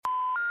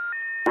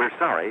We're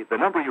sorry, the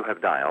number you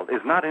have dialed is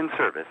not in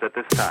service at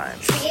this time.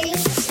 Creating a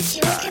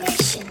secure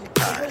connection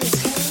to Holy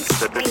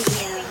Tunes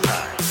Radio.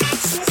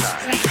 Access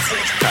granted.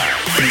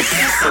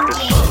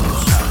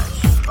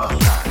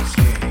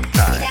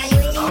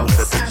 Evaluating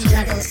sound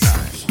levels.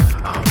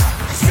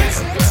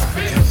 Assessment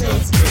complete.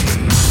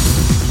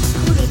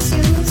 Holy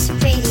Tunes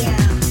Radio,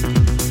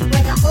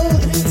 where the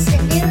old meets the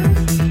new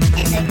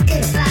and the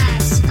good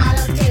vibes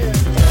follow through.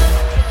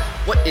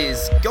 What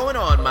is going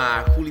on,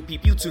 my Hooly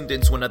Peep? You tuned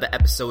into another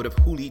episode of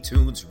Hooly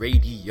Tunes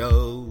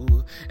Radio,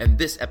 and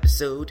this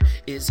episode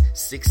is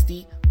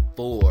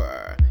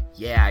 64.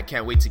 Yeah, I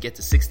can't wait to get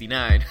to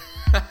 69.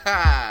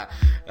 Ah,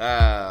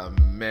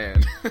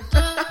 man.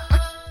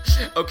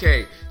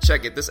 Okay,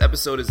 check it. This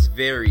episode is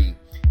very,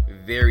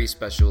 very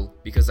special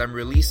because I'm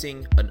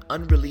releasing an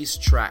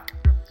unreleased track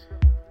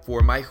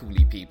for my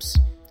Hooly Peeps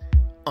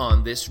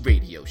on this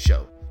radio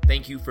show.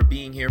 Thank you for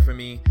being here for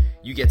me.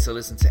 You get to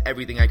listen to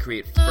everything I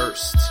create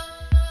first.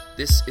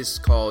 This is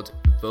called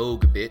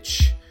Vogue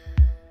Bitch,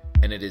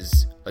 and it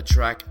is a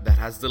track that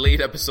has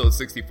delayed episode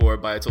 64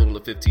 by a total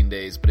of 15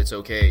 days, but it's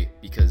okay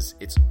because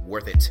it's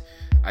worth it.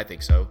 I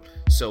think so.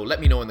 So let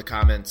me know in the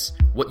comments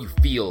what you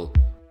feel.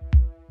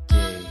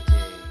 Gay,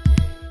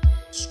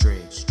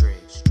 straight,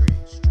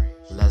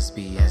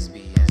 lesbian.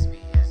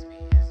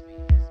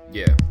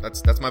 Yeah,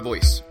 that's my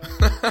voice.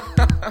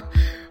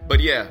 But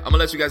yeah, I'm gonna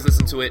let you guys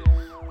listen to it.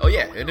 Oh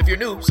yeah, and if you're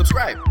new,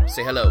 subscribe.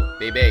 Say hello,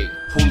 baby.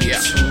 Hooly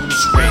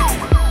Tunes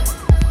Radio.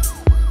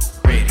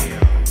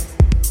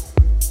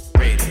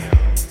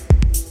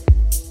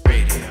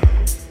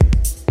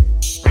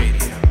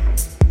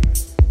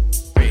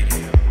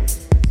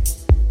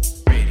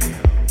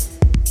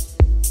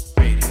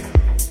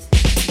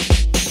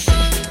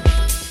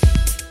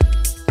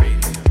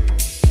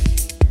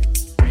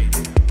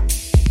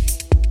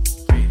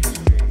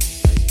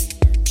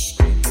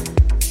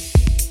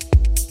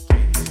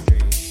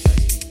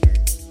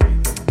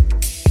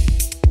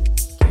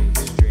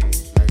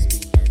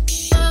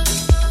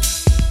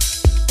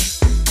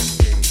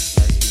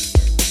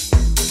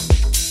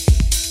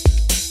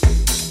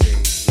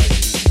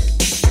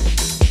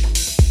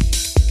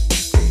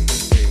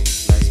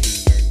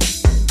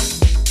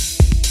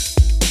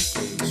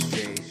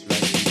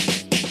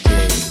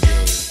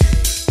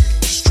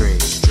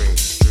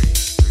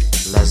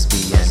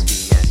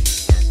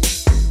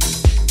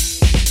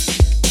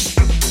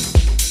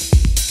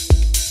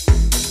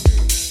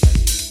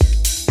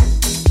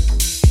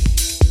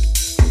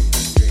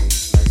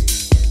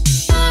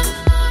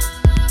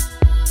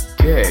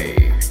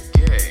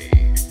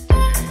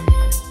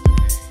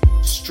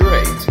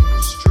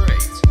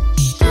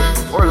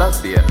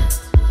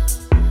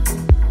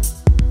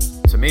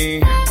 To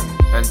me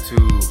and to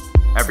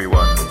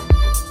everyone,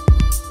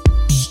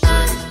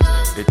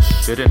 it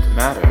shouldn't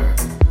matter.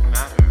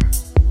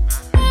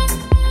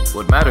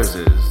 What matters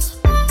is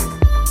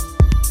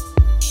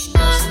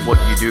what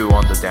you do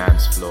on the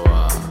dance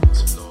floor.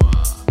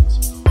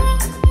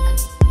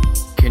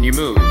 Can you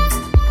move?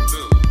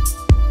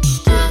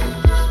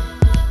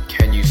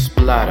 Can you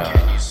splatter?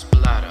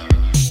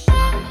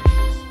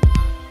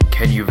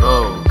 Can you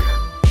vogue?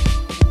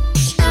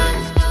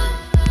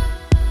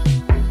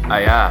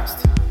 I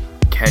asked,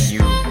 can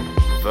you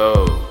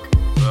vogue?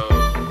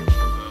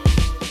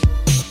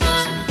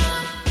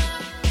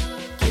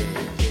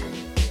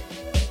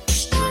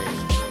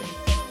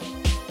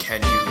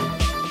 Can you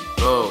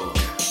vogue?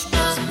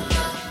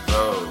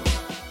 Vogue.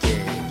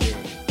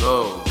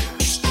 Vogue.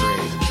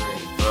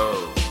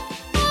 Vogue.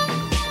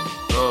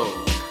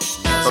 Vogue.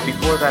 But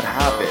before that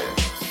happens,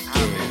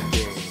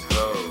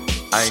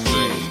 I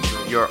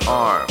need your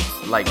arms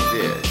like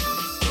this.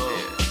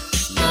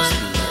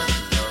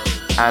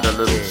 Add a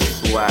little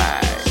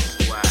swag.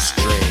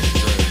 Straight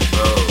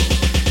Vogue.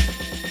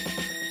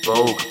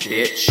 Vogue,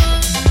 bitch.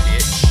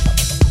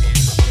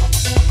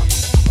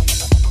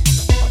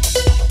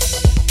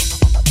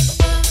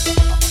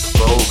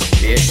 Vogue,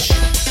 bitch.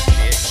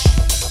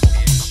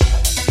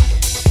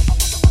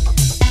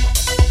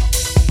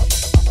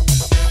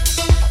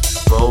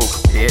 Vogue,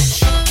 bitch. Vogue, bitch.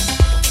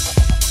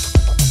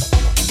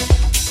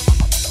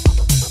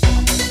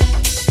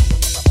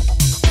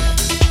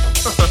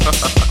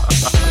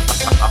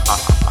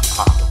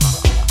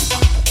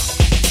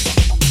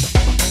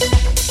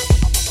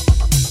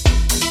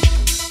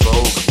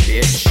 Vogue.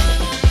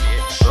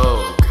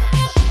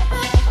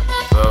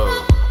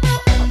 Vogue.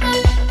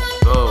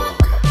 Vogue. Vogue.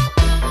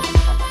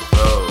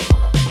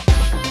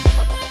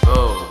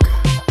 Vogue.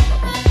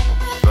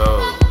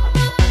 Vogue.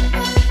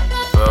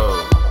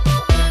 Vogue.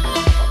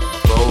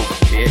 Vogue,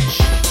 bitch.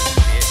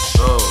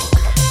 Vogue.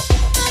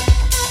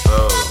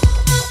 Vogue.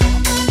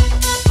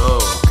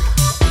 Vogue.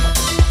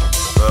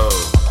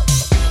 Vogue.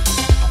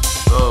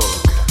 Vogue.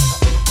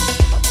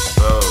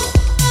 Vogue.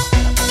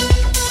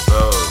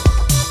 Vogue.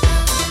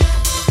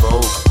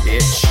 Vogue, bitch.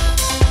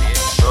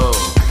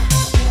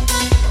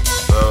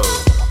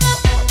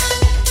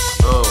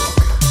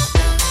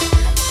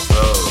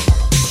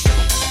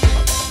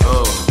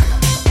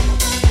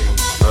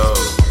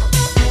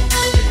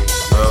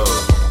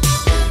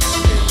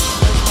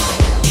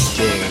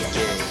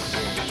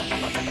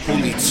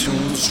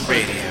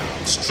 Radio.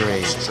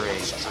 Straight.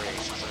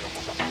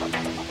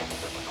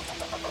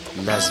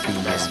 Lesbian.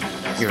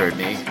 You heard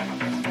me.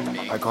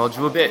 I called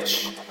you a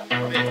bitch.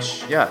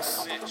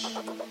 Yes.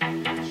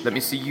 Let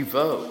me see you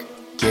vogue.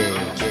 Gay.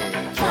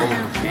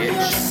 Vogue,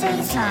 bitch.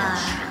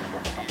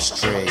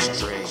 Censor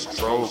Straight.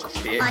 Vogue, on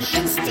bitch.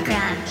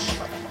 Instagram,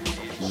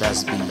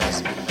 Lesbian.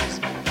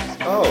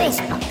 Oh,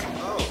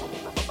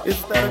 Facebook,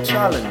 is that a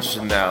challenge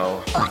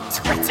now? or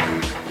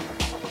Twitter.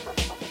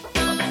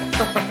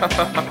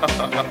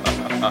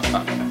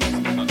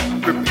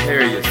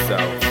 Prepare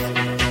yourself.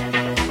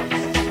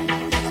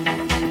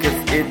 Because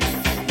it's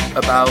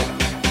about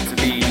to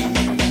be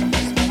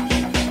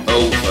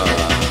over.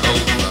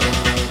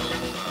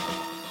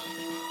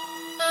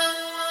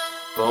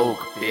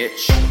 Vogue,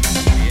 bitch.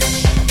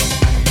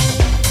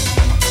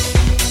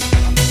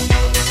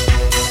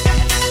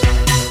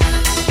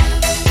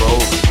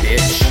 Vogue,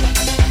 bitch.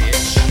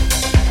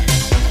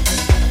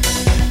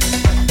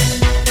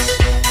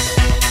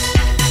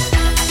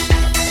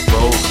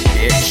 Vogue,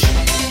 bitch.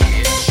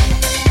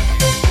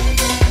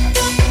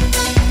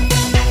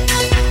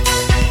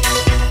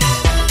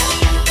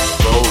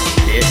 Vogue,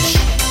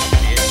 bitch.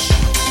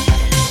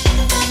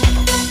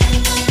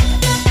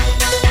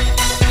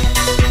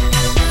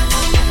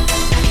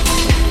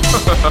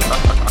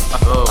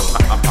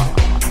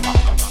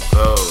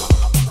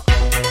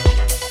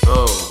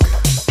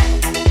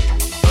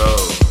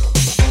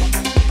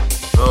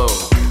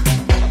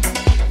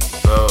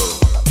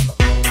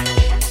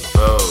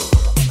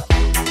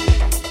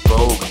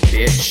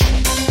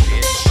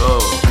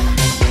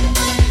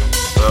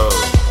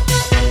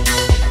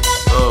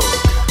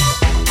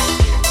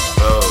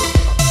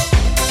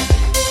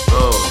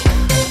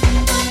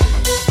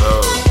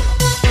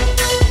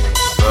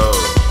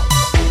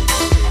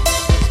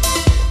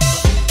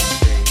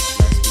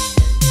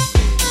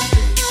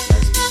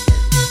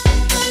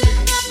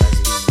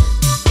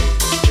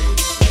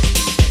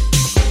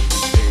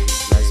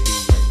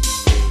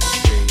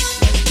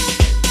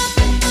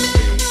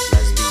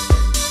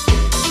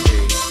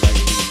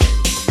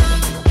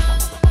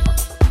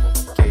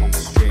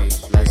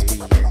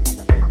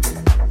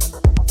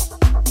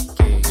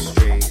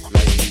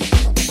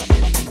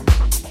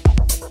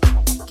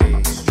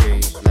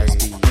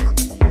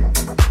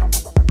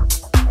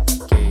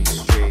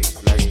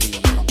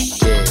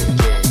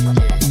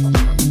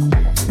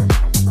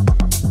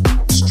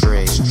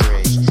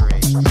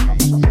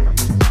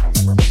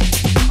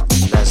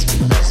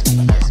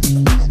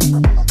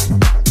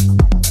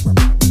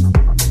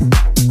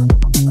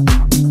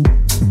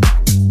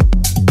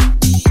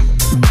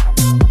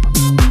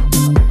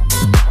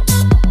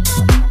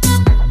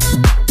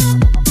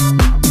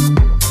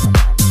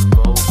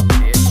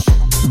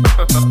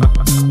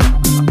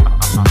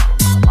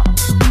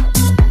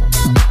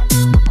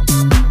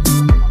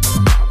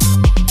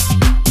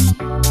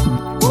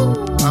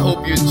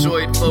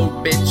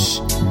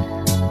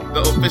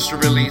 official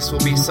release will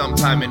be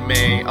sometime in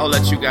May. I'll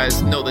let you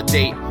guys know the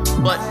date.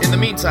 But in the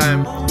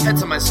meantime, head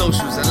to my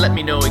socials and let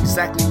me know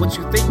exactly what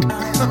you think.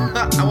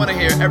 I want to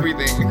hear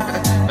everything.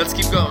 Let's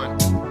keep going.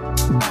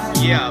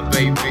 Yeah,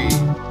 baby.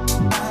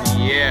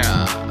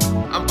 Yeah.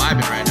 I'm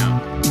vibing right now.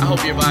 I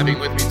hope you're vibing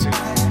with me too.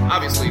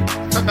 Obviously.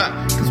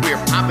 Because we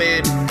are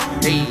popping.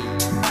 Hey,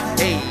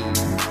 hey,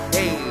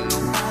 hey,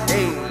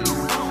 hey.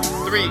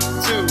 3,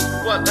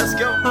 2, 1, let's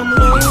go. I'm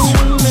lonely,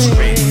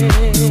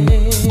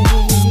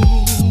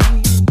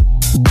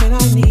 and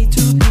I need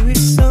to be with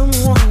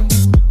someone.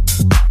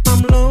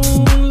 I'm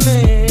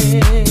lonely,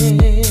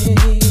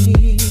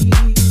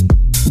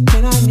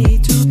 and I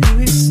need to be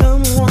with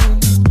someone.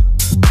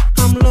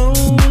 I'm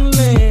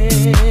lonely,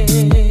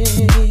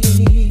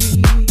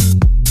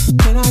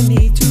 and I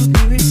need to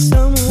be with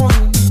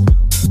someone.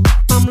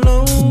 I'm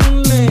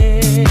lonely,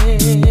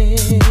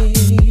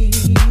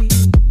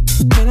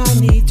 and I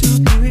need to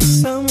be with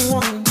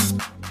someone.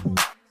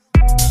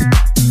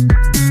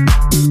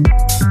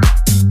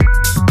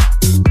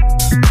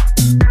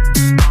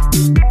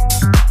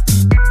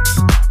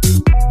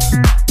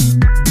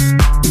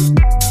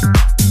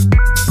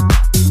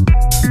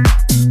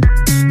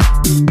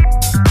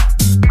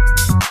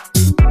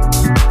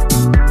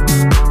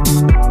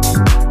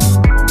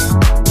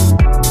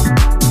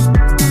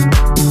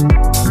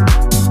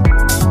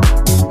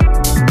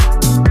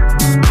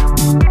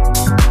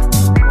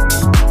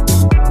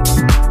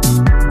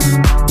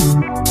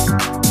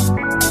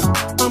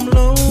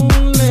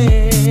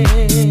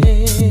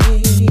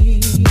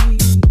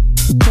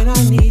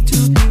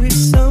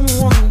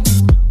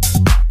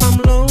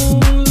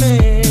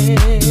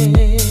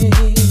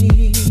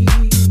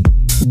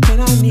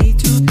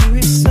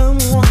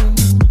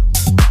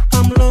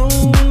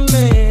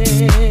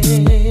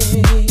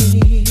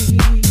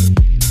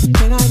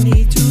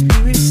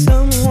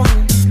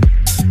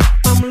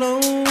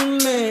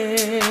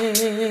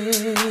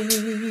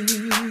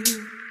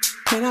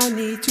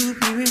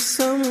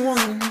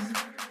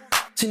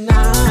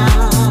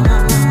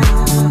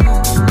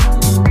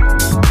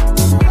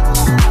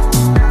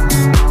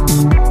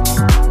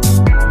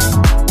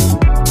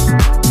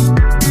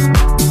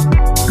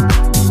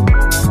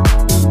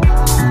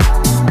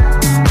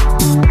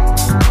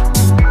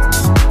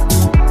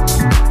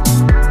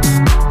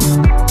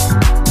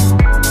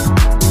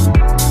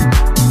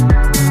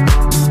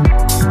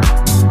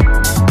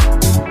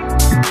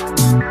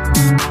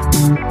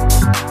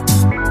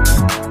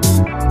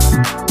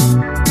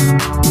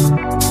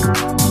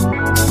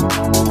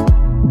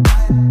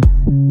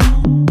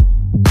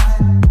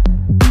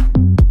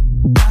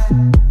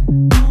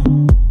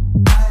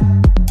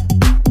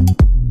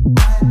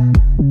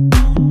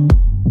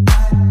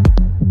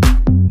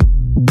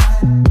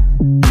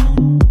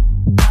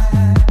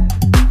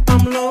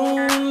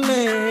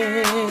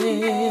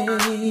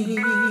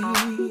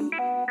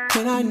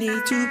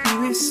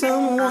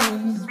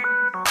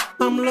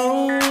 I'm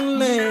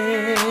lonely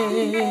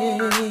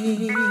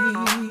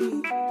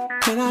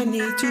and I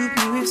need to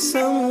be with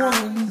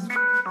someone.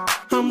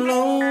 I'm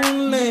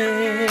lonely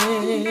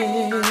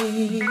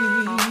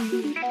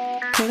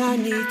and I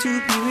need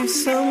to be with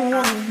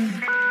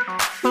someone.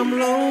 I'm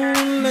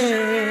lonely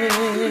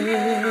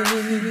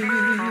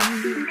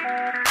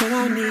and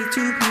I need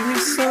to be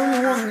with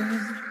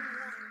someone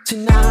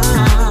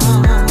tonight.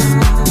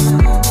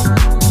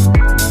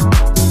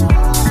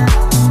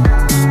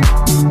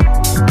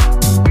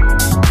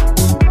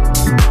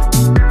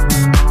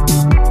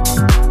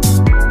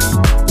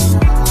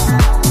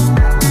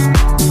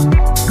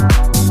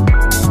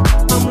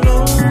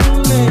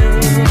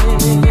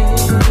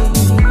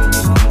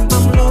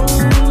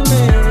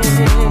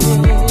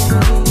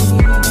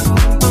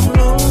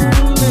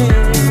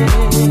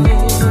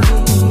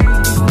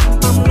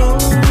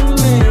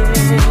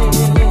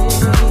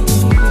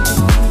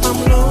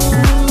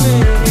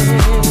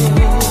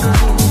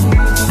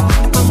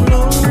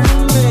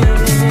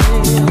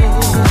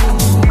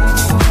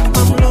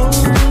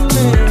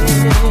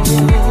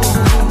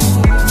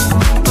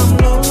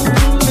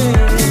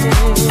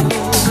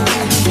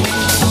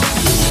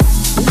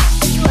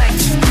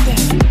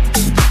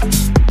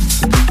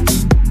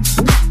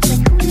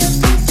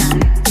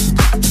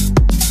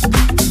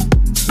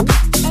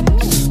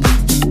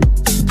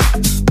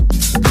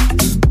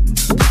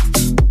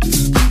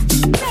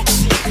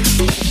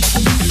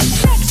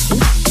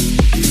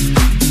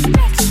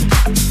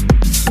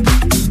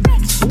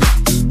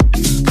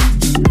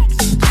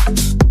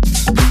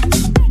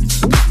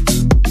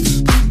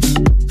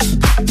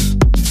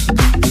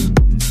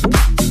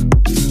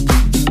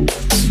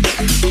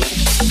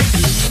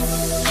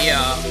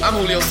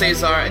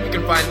 Cesar, and you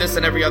can find this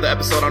and every other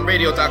episode on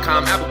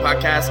radio.com, Apple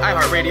Podcasts,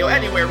 iHeartRadio,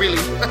 anywhere really.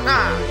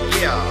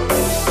 Yeah.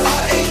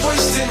 I ain't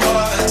wasting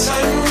my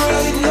time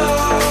right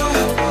now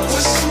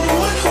with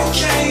someone who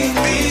can't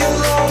be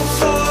alone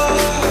for.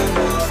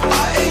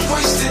 I ain't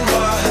wasting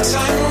my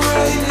time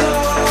right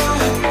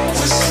now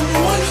with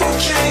someone who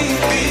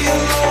can't be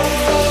alone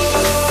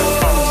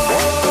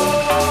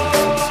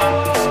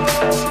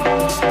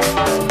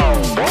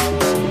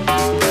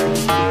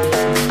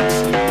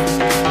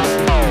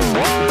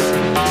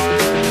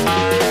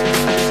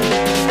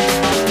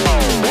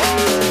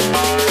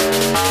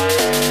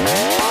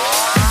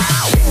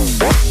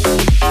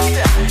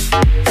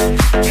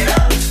Get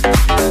up.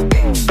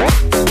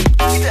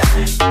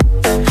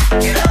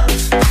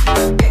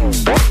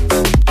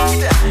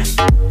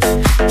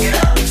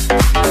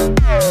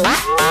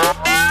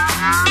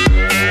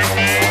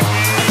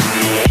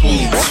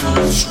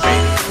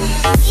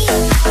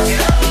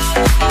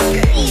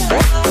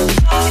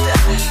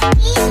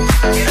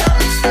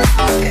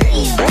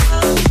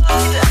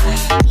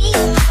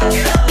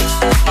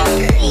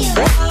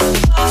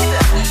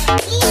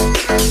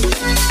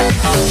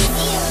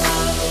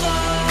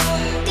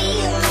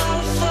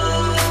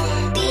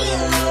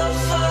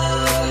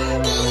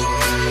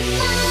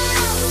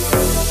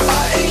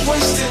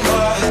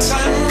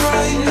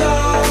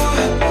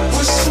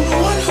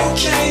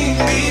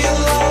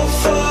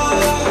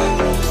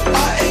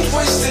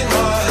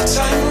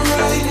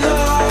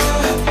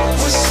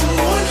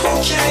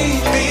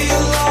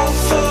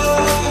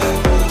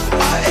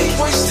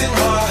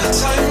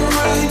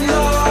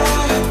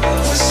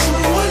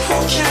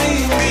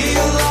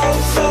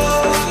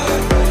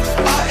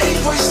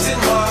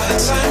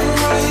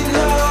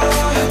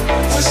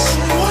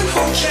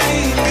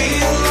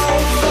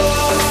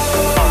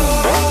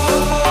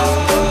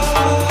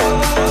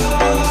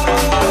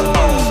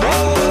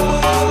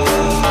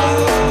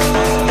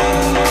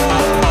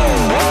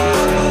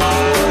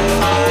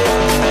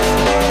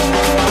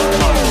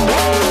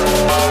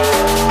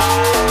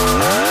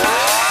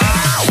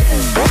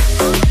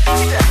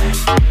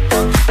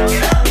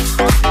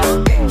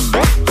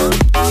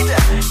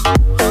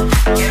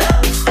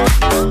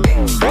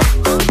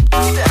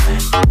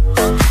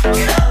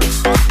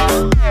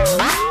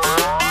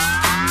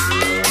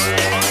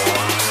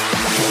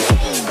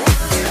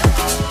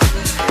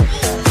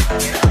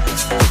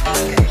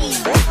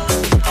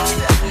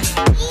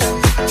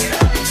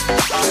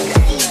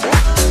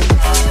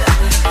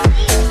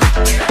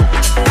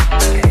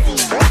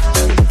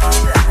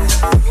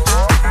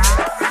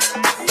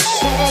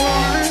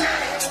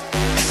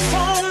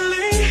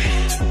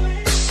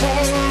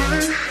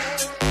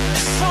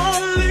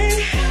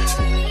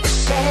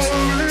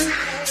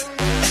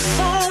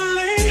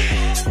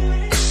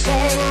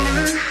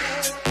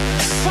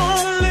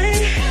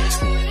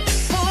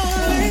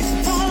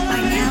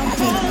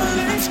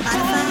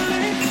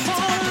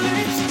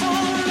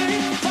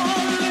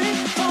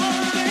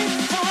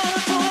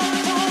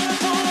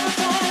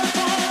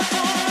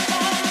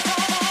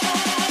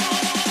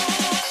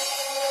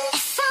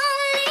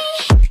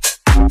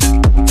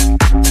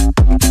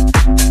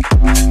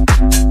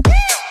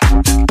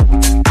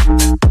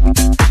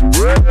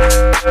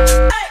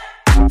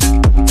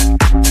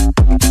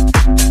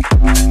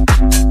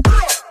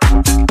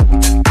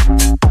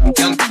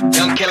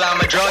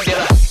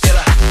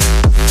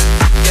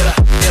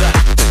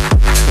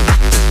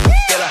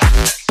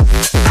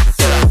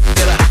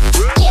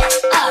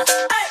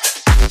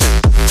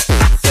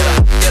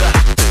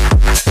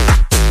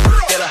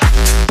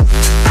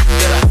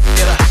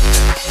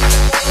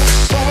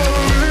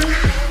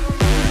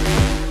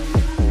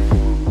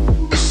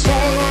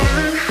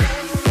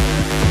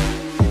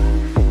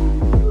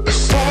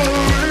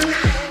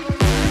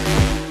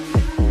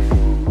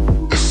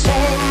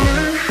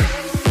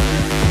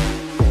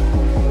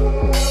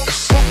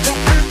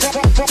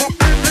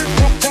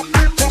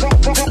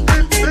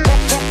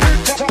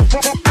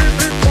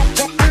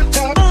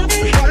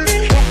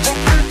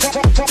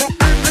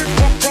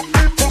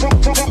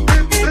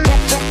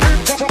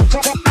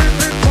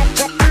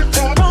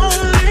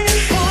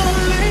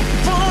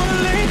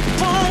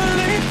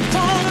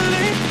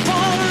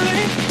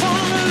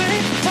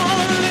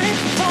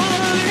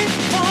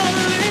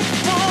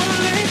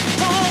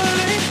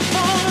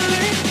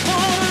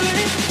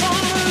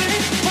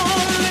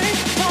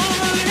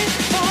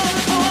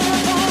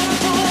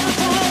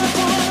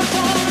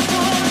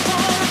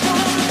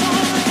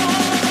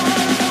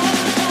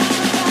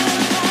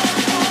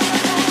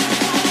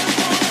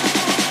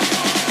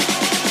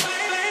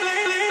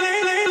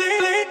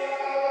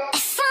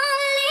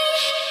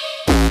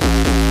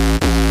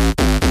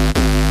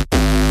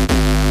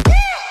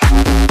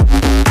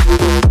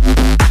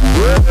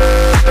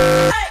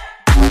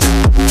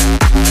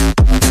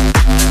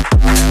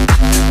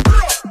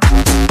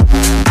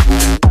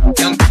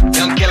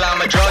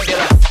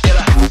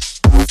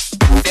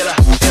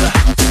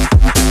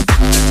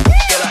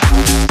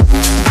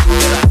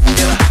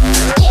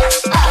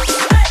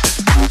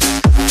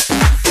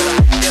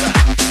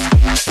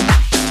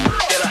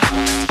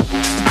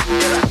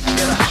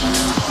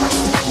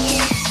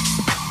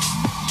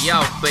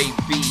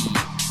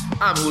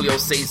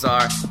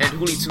 Cesar, and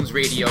Hoolie Tunes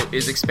Radio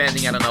is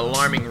expanding at an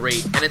alarming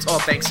rate, and it's all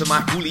thanks to my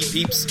Hoolie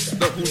peeps.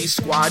 The Hoolie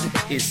Squad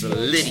is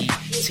litty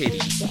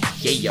titty.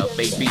 Yeah,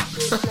 baby.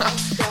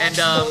 And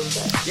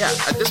yeah,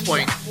 at this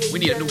point, we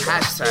need a new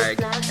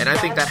hashtag, and I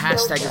think that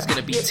hashtag is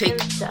gonna be Take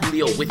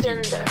Julio with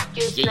you.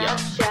 Yeah.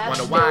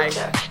 Wanna why?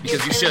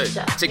 Because you should.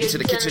 Take me to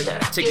the kitchen,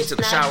 take me to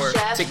the shower,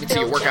 take me to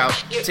your workout,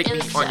 take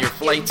me on your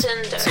flight,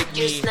 take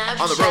me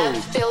on the road,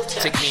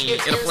 take me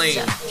in a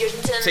plane,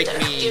 take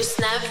me, just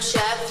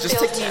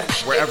take me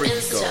wherever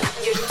you go.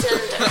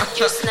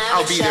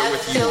 I'll be there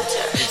with you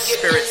in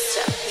spirit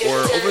or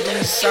over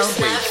these sound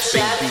waves,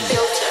 baby.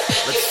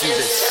 Let's do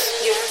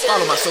this.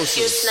 Follow my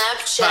socials.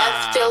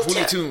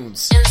 Hoolie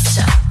Tunes.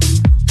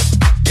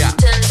 Yeah.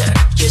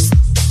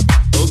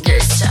 Okay.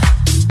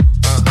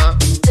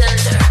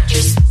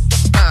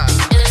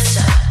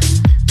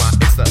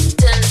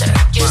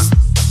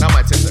 Not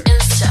my Tinder.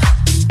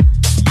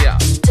 Yeah.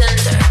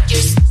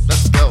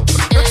 Let's go.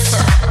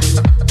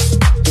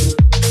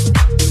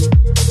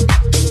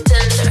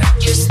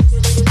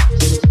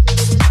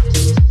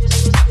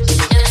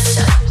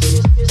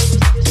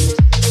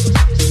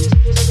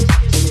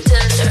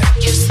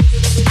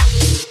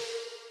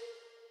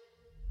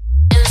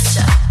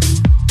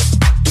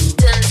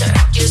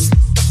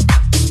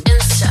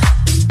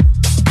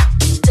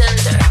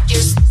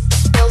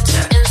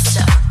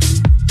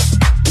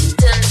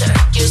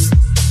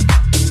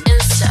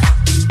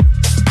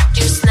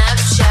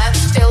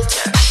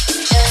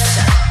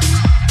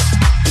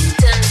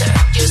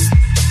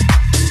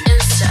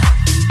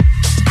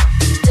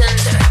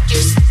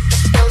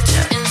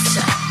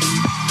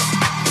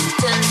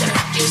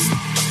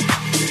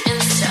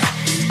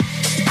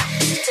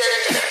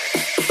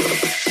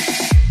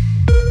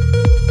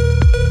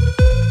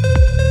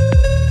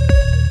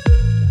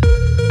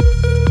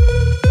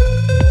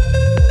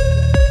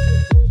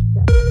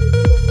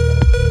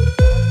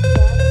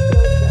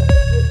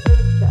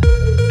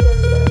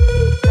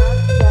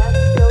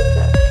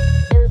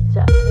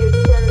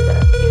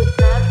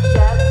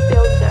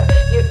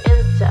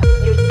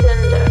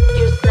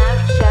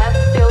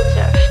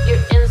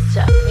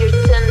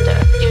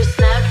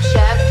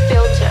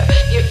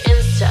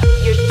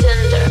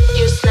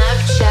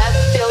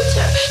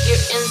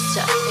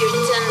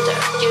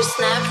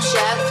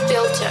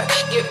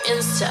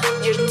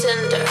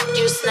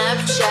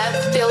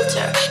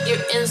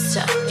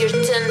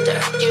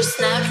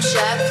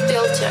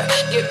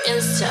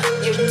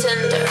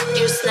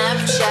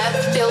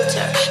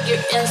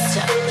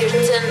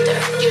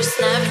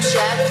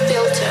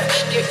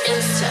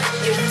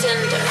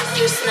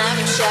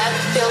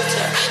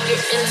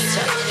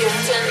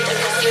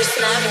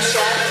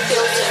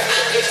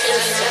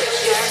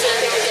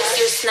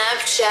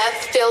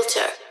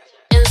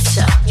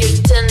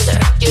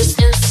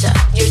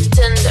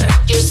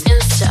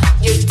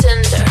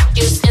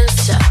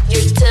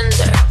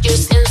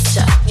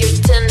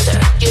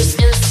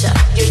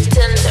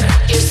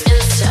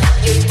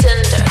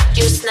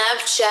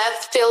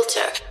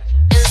 Filter.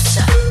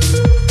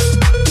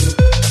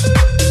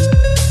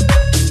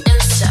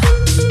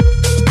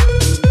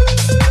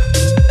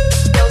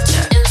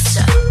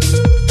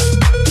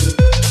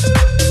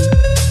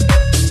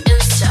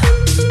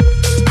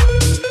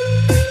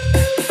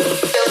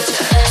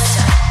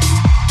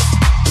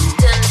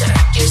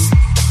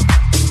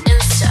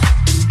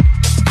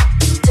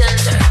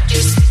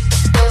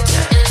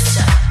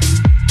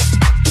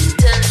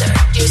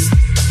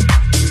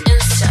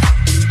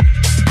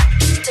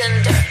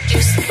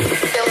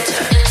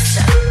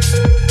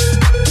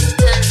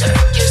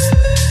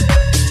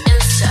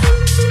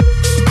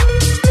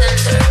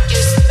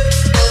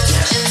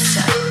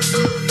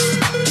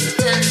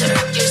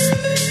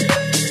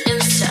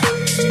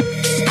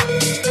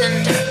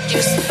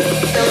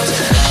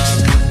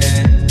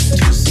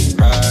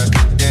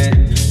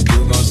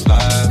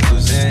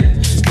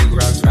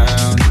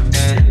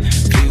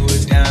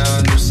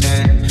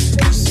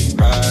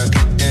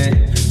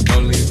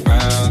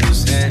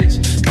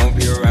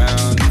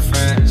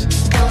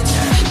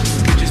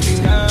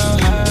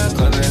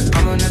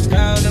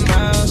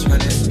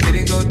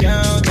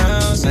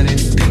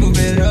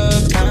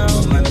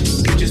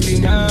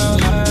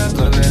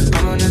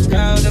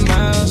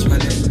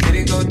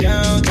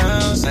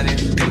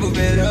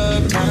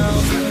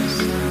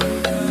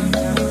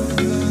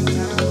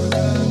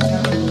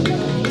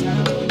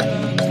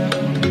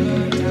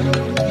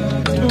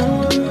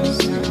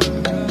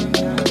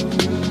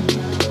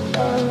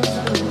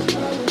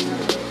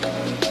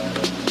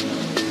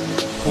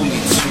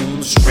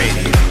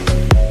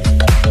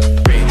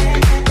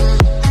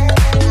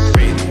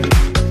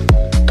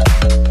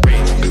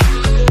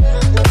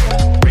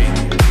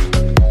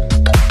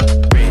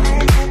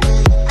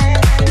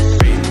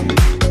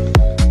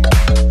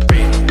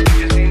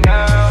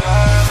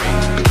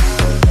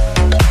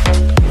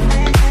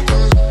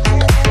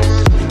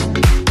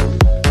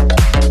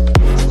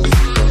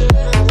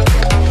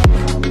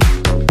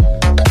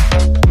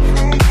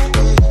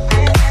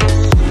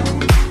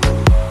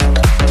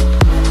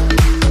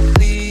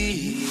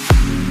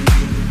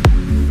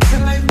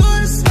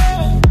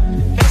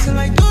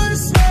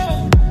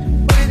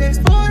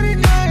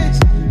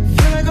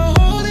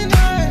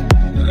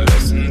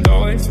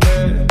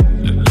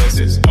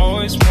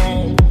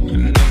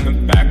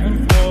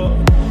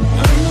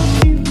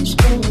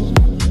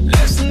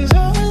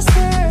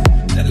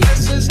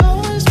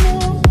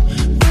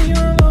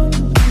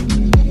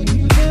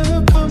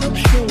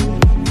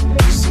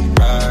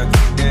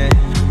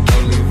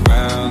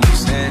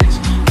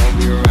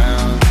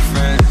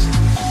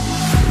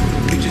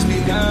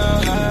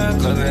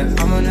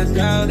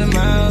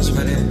 miles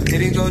running.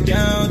 Did it go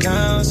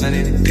downtown,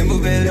 sunny? Then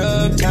move it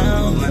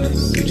uptown, money.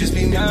 You just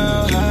be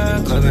now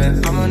high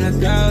clubbing. I'm on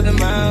 1,000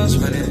 miles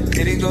running.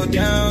 Did it go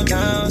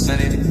downtown,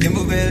 sunny? Then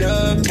move it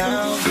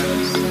uptown.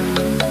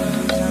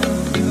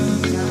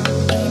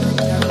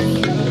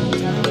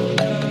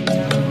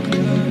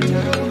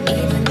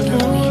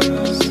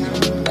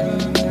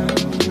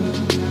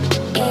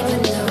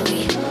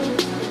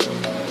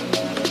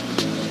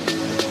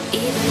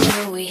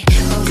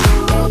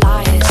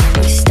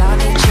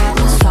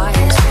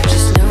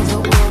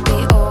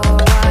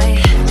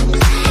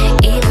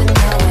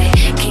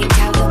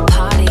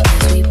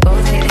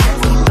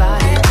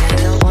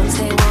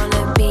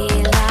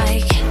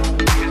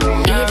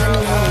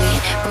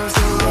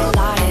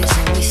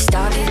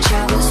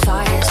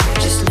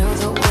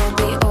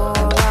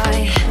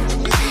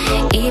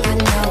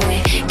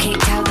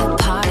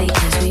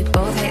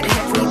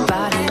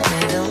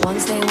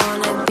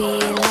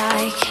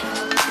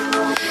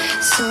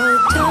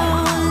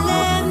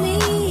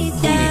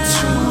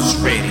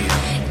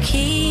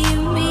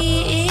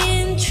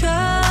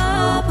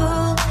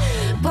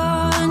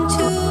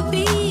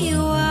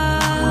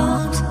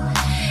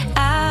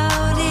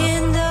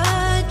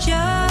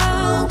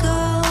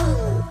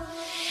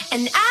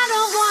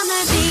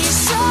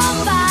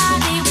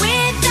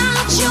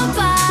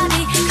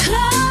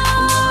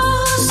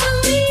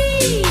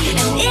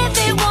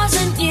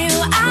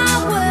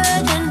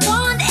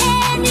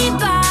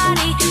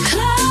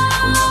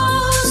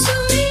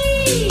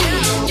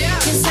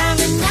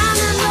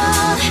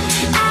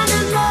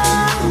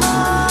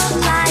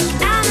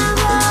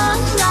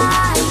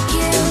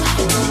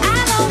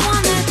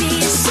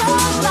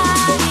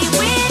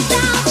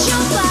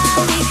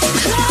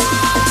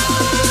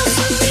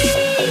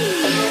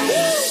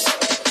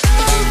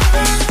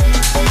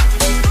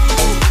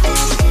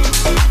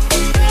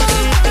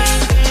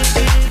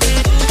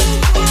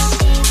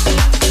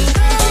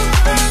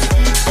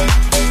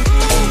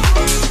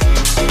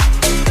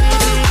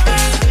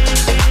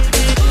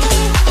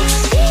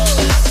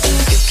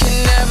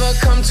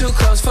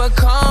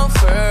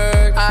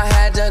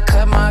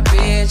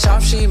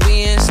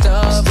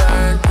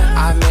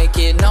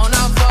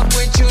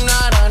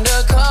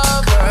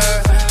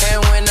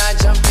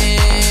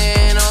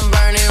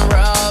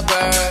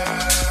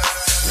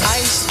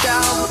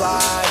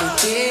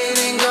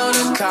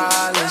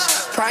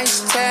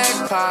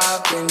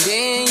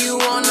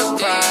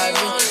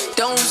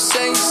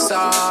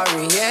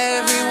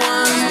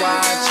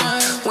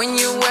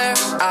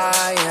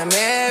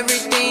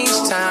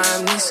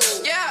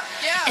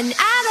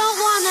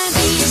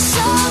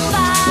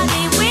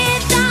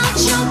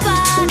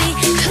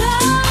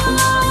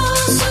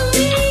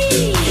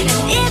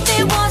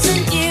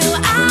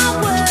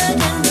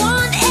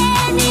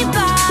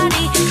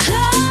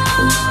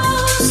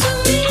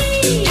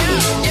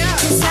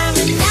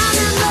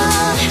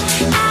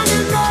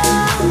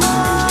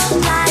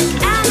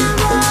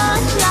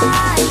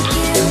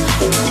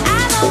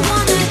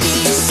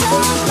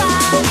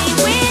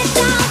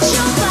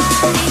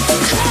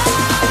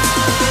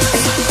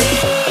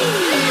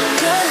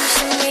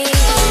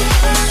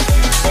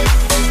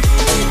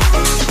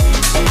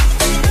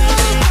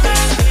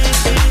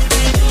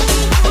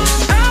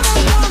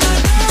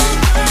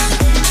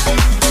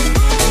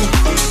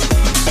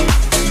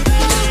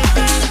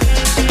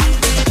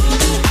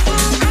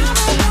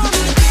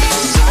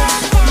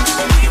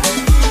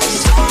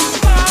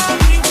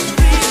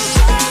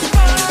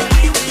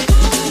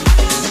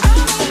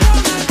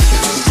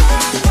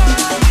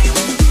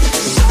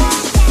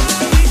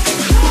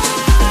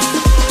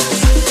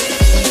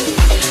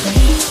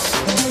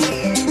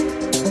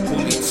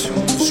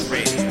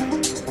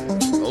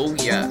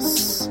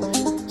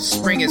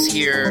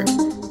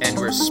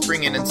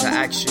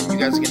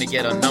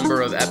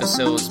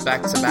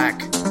 Back to back,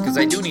 because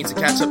I do need to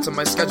catch up to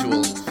my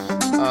schedule.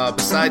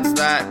 Besides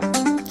that,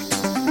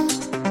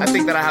 I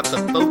think that I have to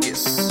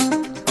focus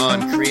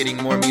on creating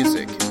more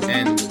music,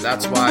 and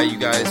that's why you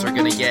guys are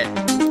gonna get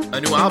a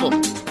new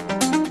album.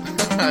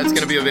 It's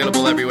gonna be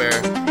available everywhere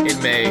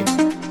in May,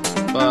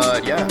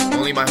 but yeah,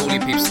 only my holy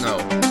peeps know.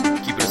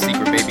 Keep it a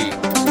secret, baby.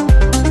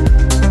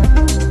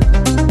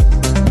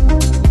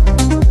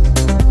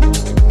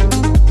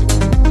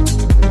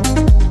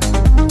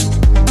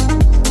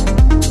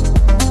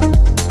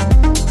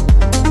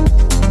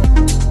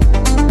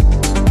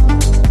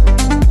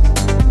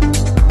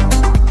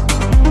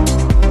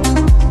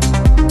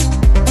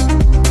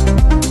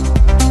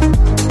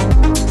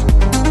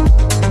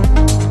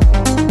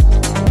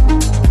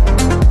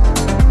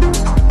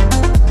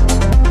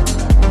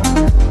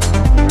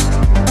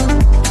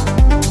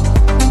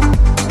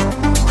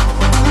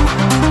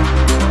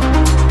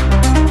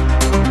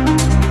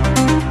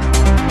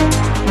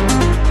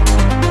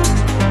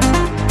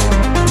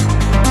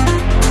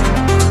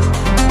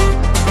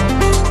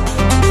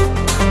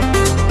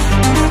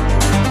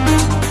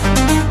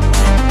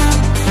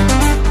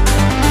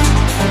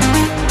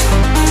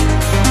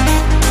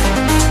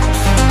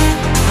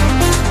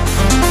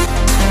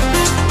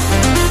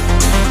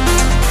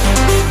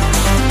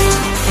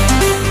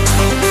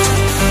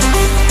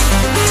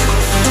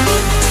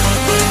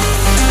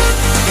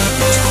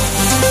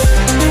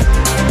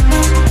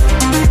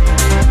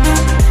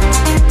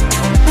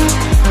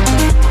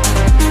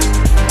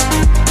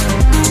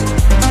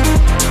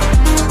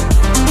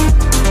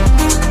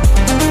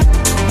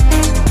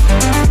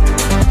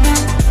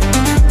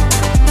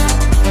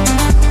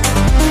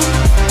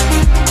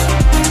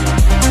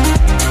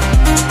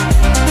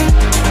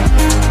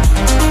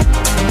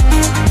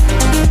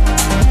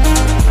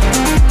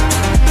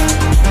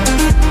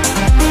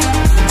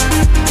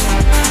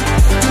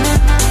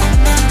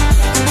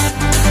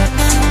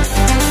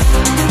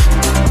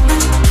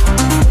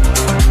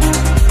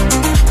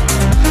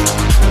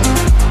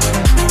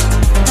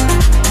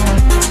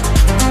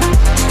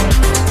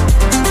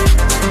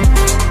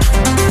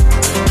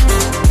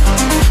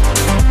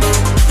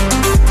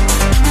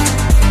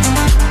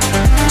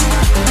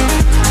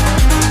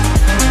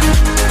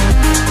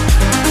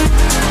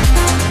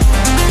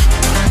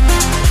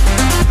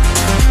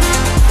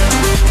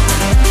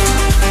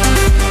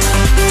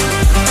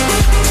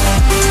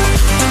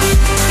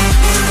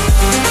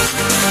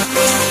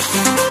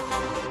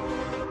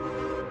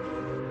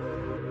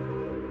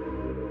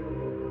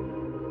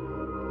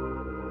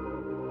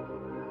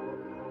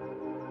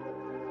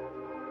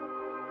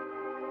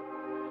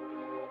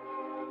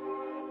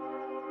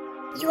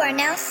 You are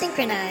now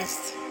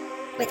synchronized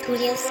with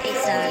Julio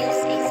Cesar.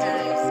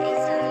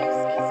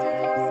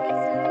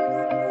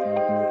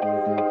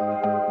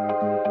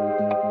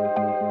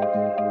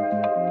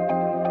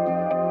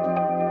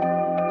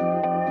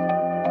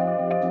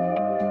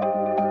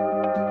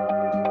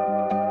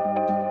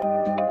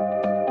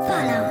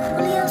 Follow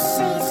Julio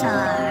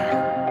Cesar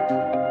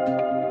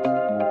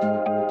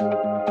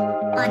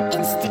on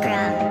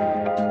Instagram,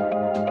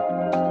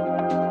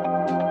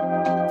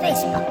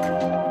 Facebook,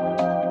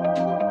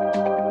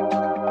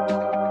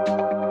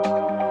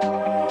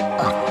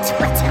 or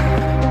Twitter.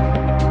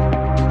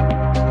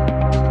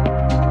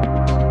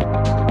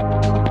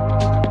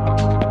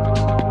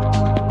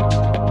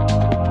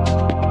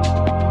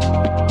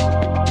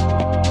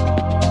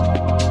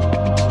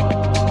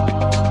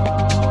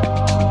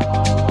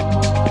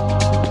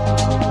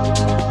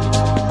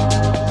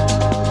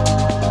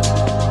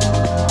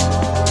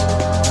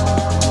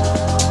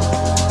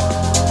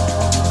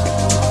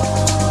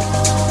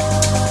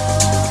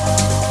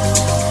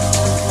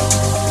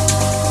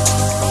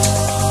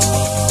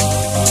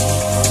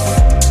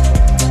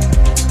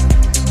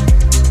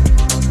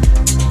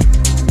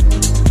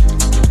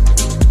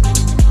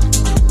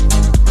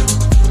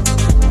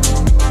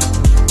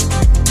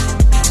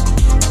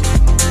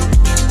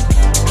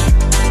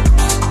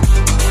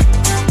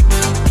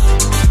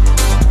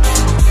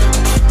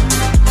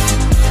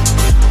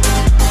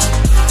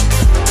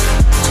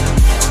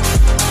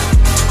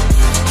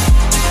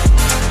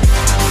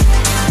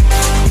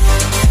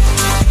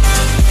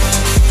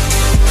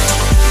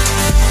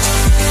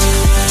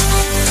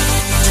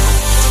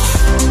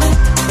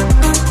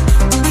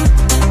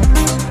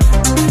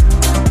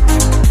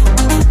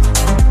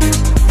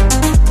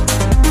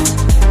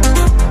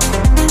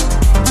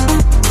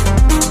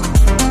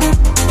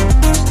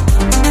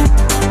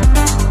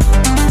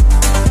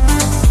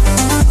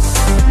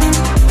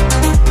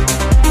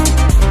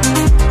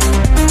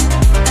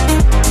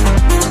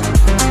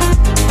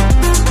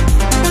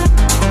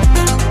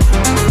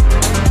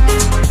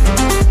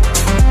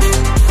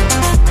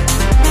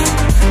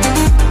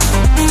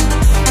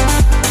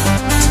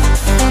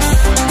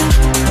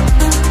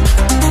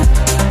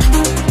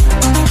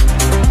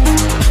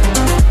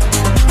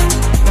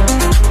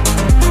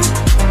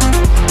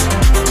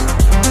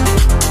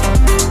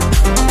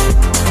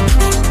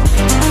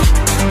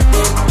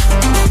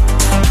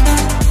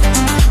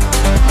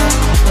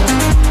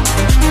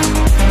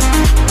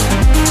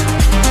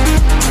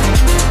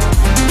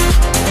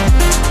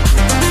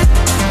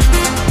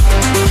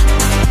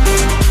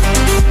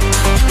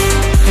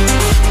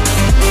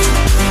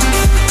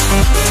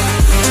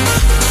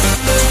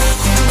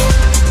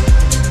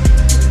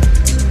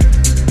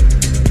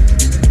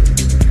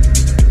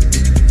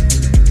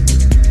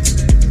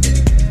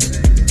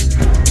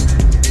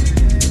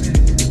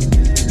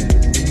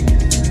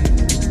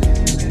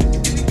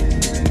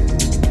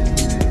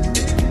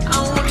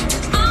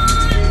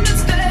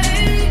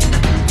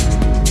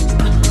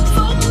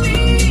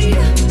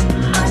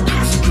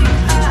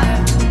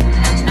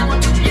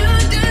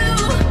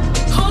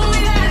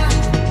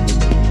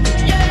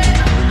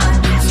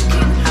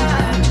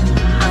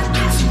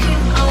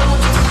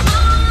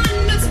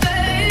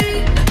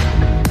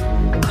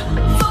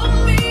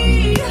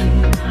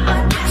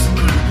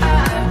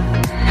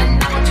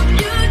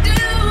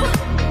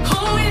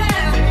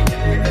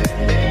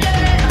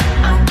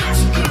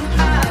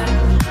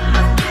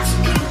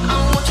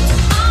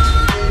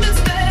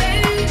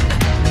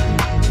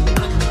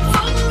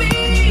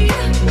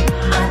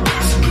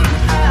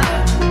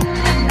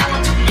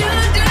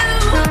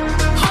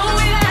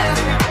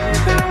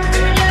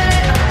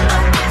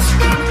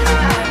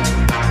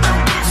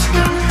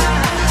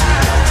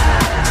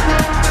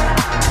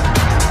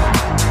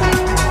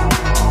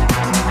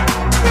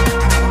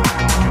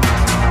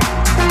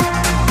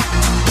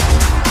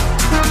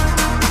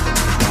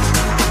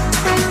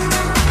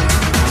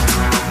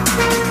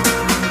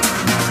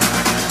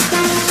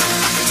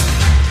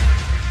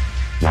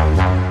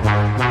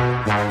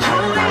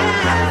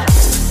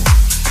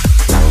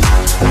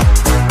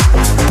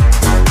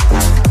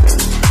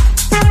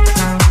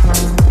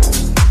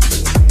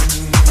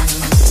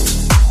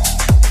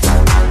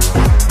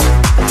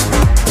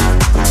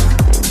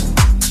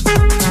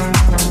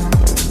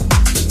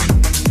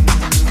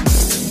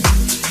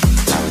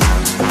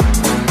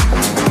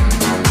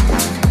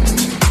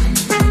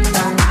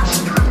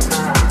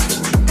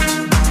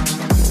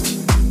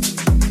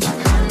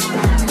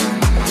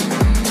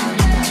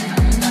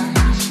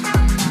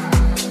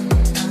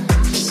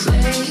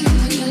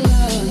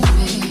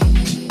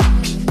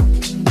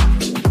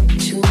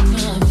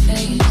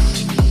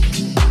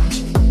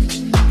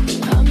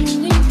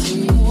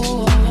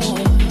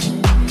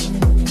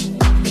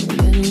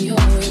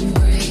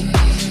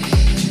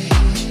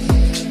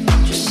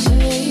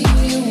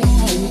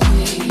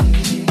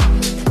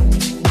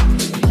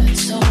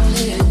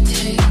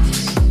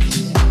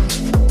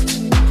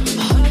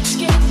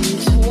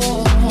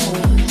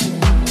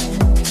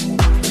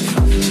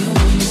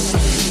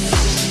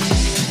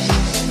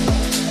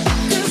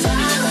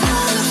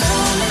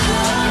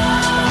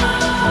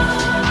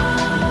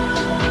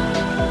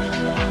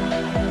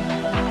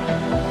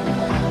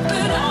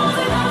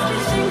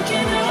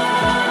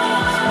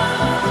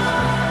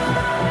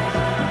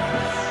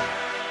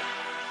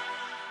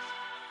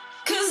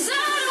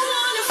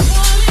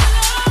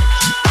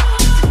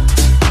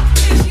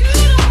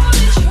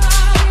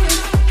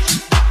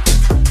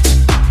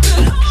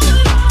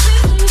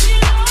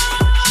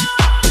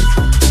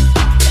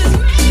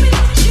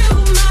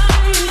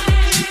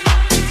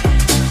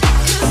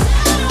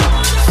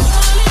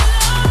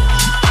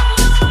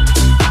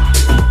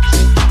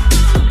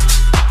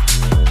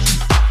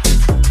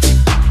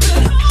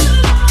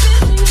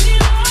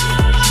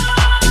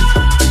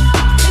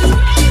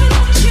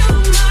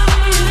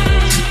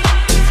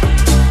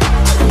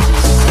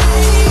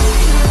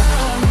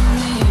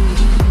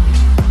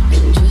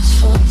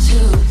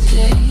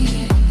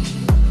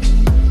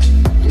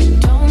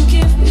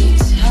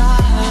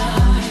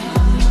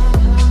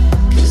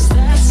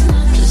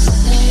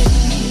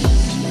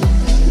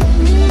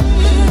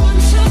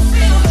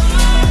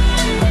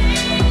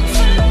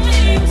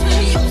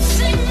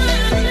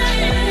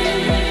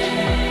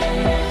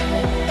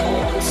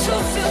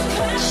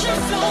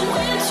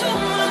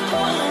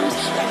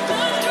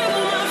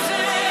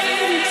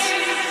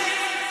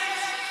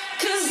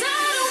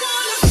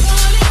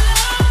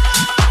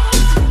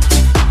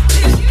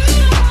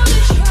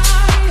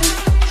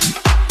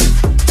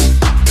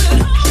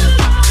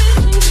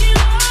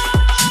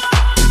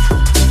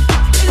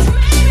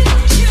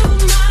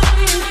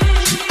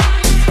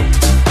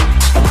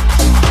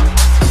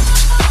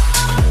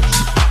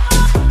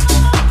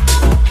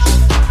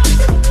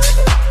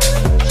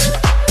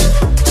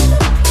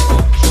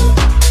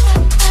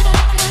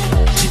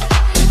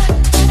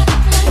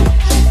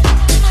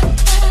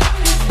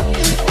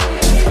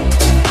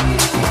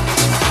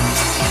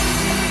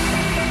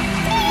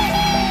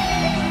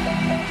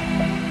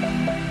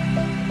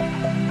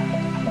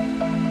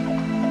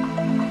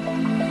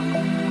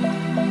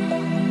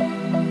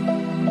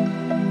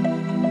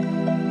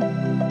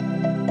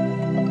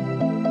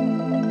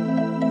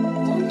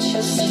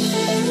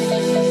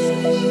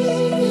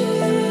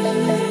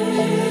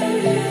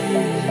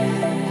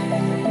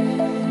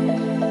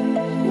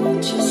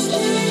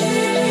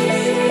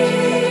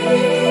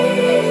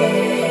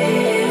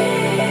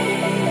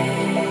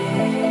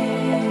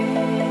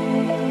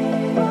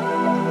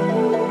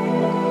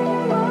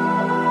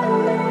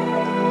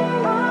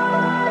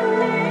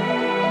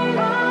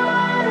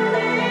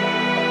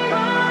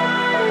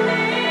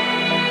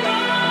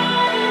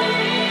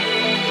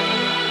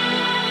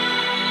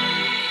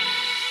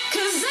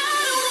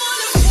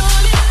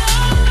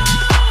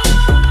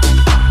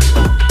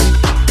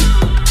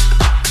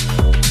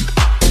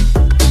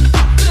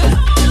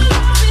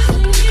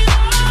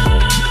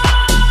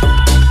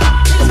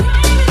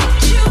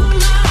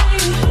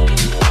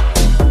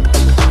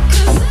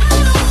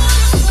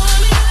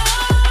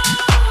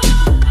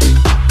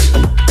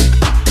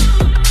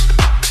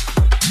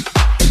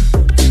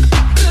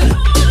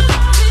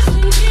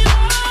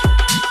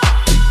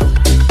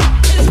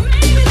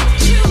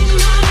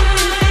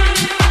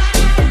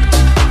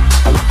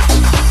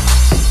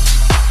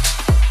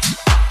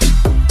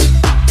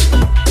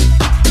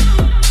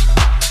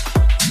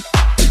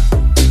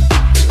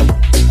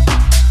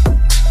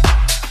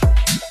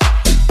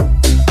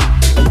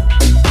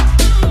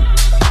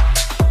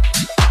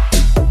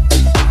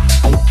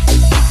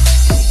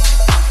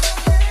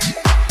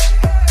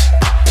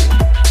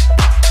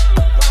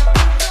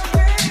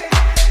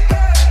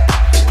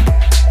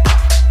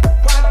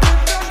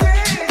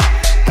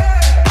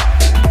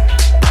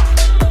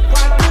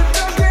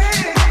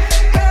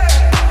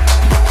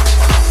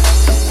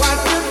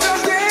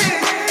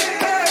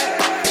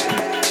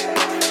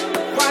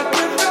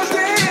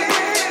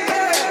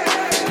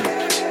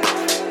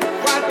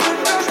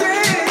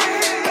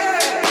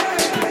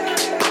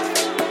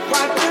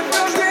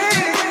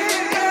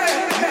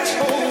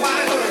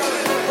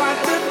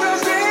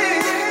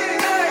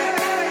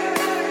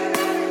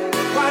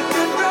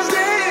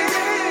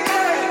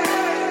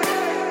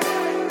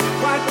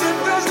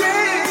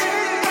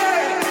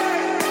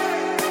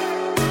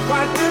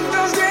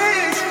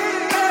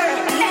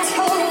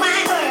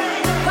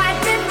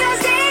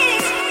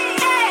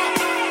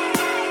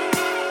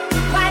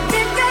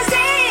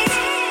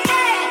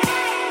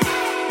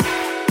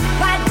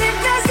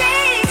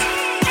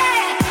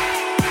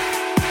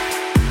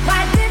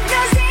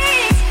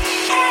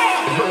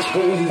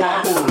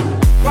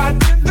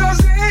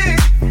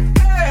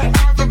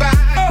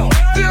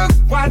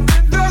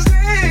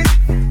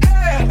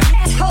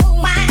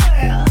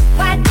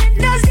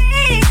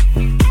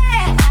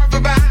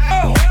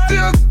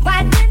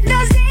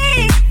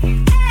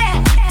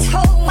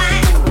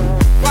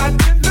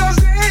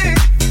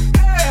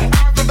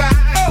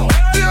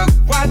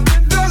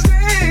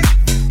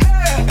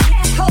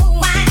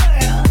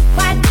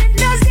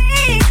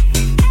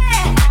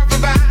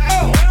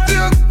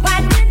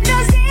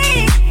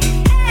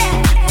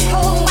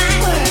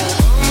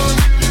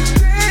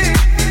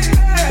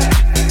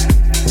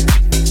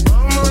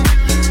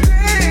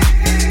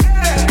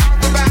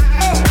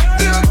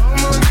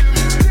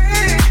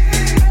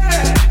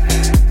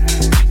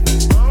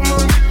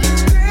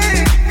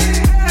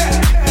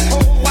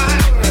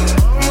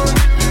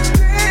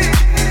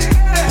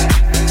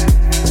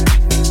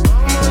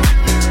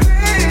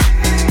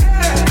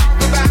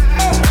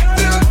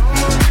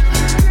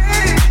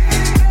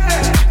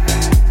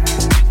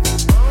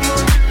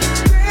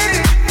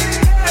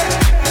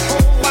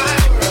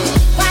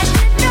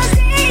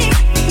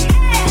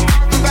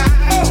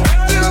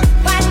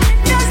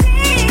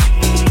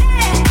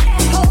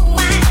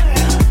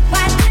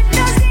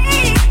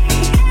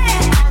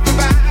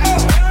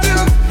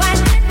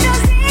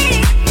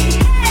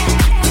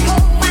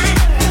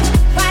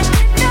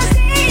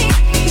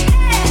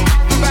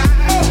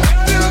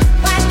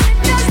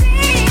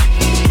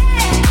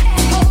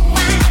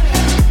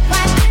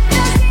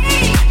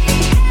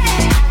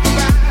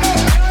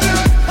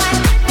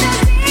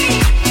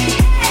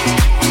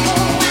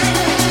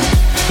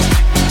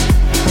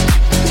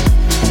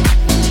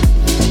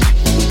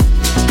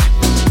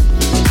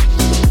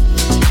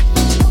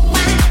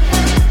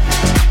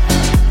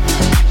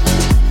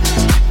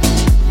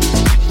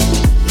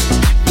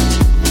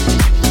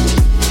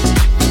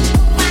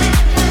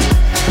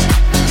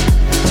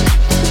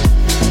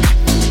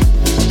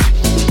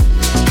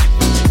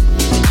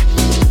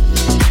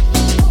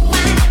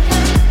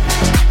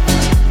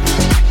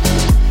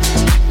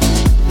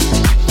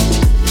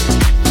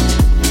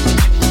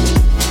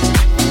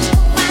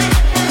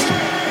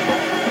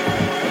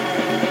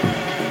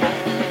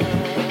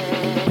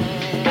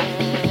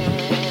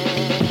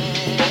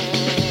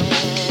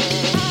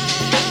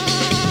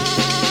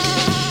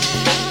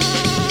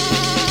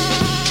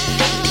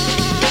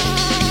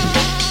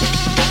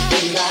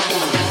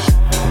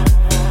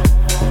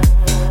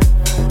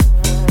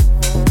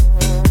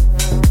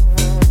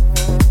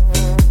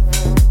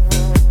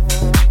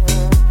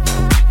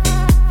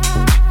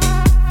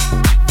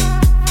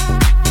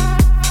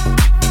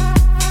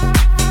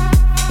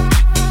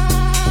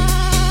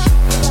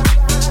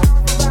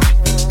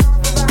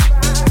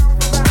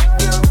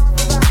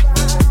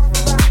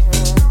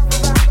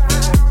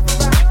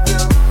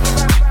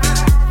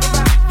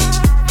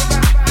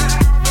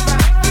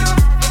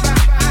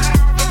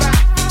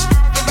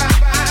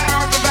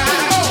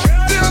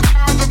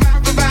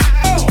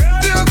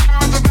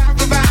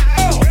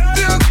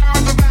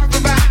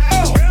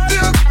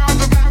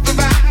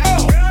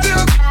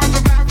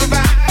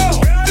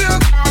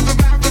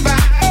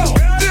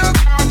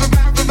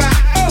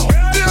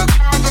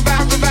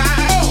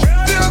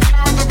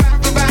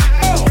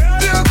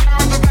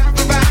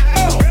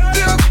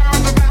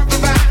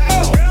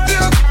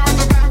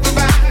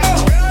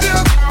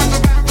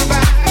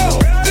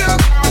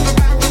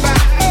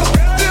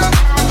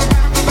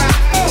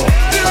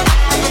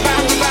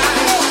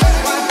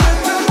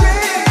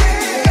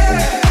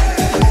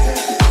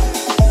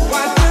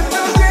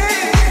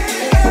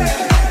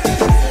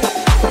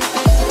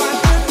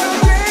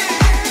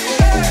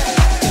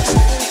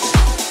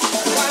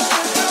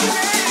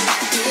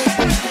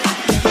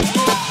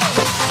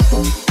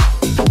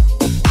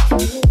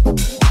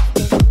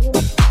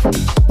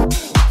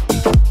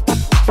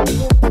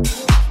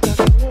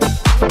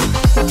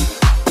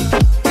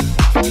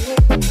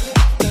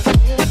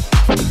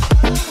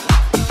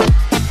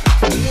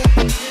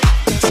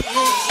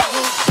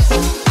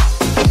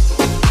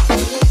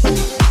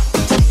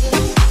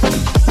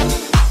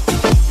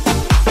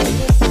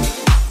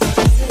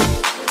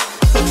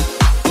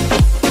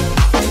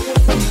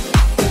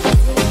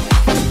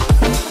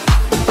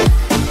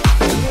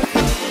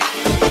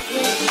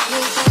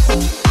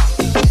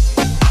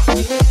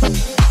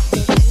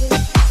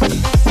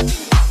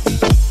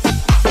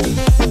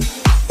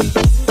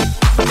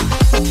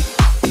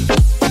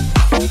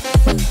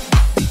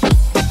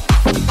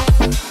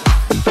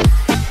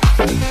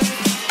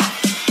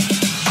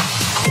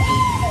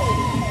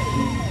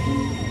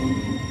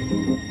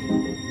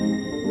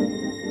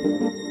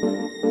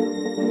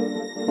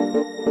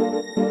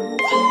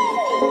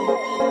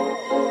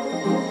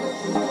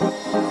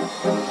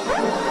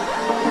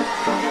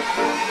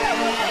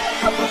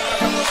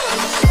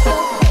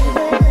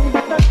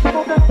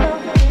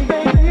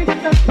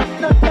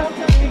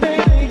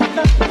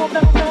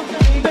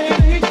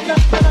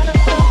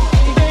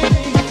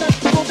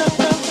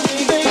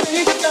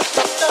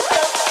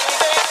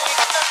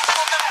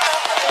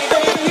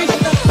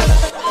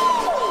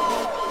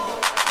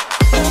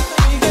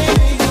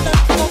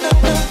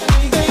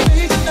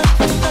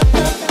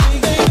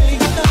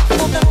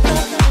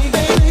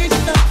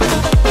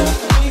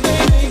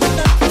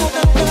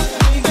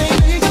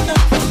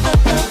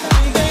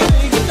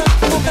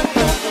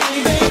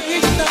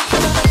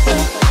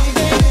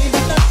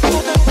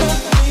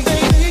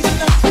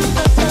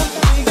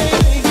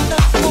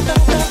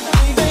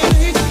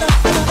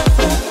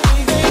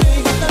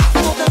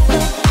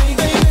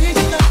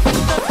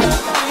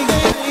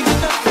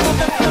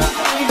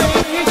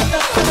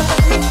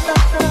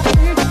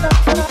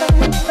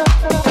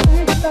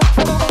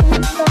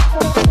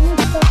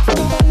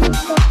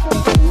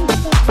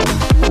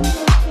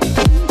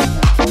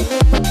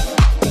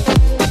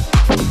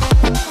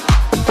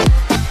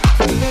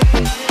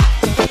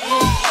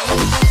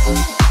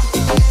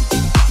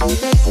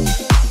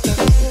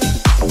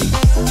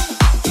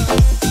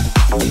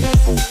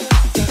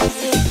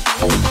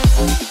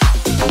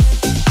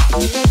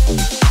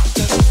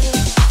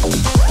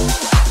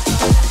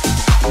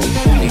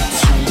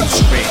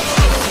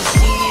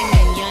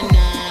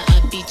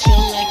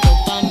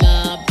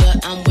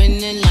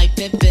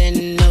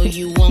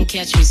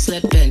 catch me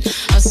slipping.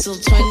 Hustle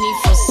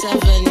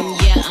 24/7,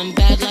 yeah, I'm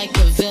bad like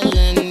a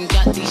villain.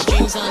 Got these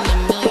dreams on a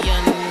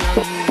million,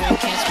 no, you won't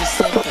catch me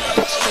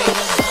slipping. Straight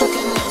up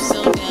vodka, no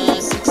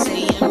soda, 6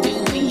 a.m.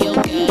 doing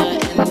yoga,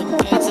 and the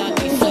birds I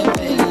be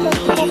flipping.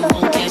 No, you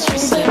won't catch me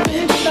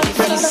slipping. If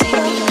you see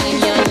me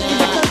mañana,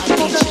 I'll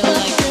be chill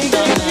like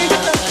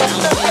Obama, but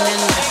I'm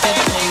feeling like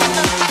Pippin.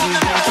 No, you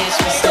won't catch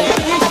me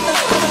slipping.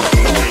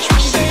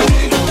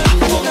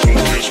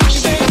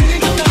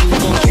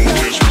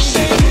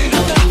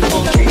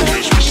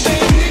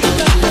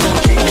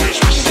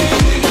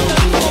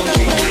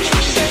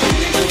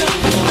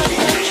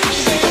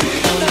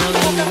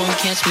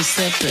 Catch me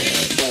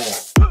slipping.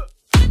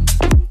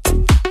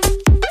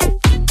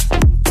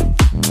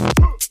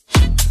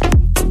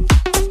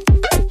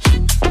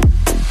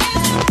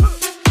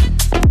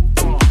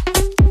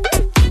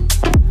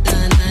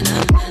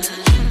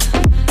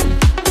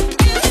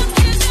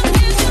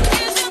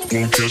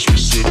 Won't catch me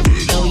slipping.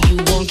 No, you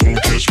won't. Won't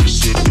catch me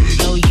slipping.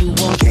 No, you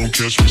won't. Won't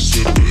catch me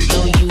slipping.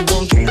 No, you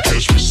won't. Won't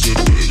catch me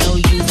slipping. No,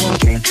 you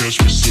won't. Won't catch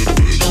me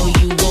slipping. No,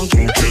 you won't.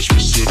 Won't catch me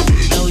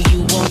slipping. No, you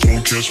won't.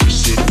 Won't catch me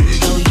slipping.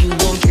 No, you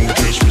won't. Won't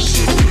catch me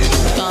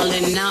slipping.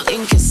 Falling out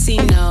in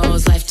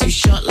casinos, life too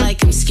short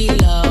like I'm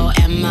Skilo,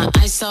 and my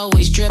eyes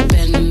always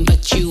dripping,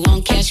 but you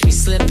won't catch me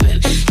slipping.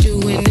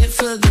 Doing it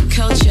for the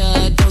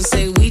culture, don't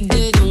say we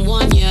didn't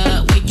warn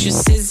ya.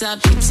 Waitresses I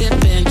be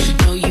tipping,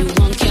 no, you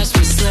won't catch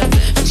me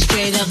slipping.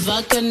 Straight up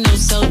vodka, no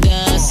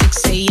soda,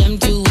 6 a.m.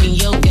 doing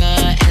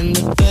yoga, and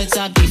the birds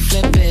I be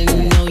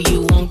flipping, no,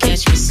 you won't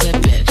catch me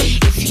slipping.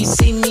 If you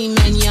see me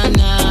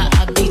mañana,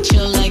 I'll be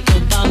chill like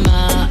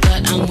Obama,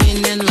 but I'm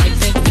winning like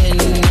Pippin,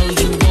 no,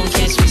 you won't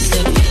catch me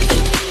slipping.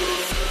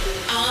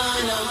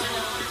 I know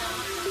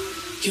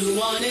you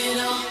want it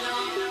all,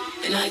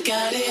 and I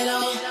got it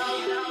all.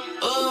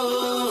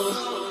 Oh,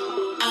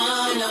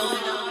 I know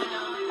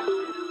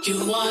you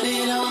want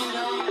it all,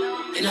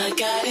 and I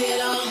got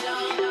it all.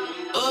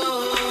 Oh,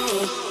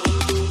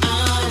 I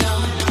know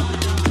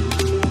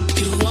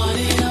you want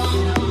it all,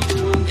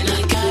 and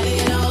I got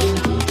it all.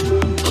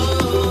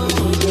 Oh,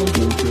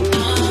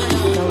 I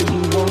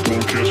know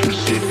Won't catch me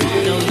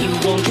slipping. no, you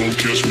won't. Won't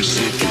catch me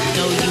slipping.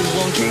 No, you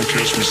won't. Won't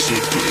catch me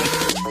slipping.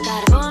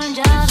 Got a boring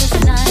job, it's a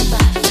 9 to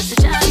 5. It's a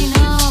job, you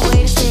know, a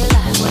way to stay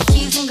alive. What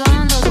keeps me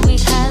going, those a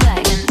week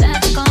highlight. And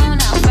that's going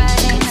out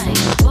Friday night.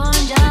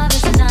 Boring job,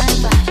 it's a 9 to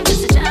 5.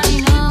 It's a job,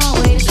 you know,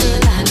 a way to stay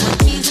alive. What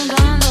keeps me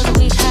going, those a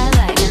week highlight.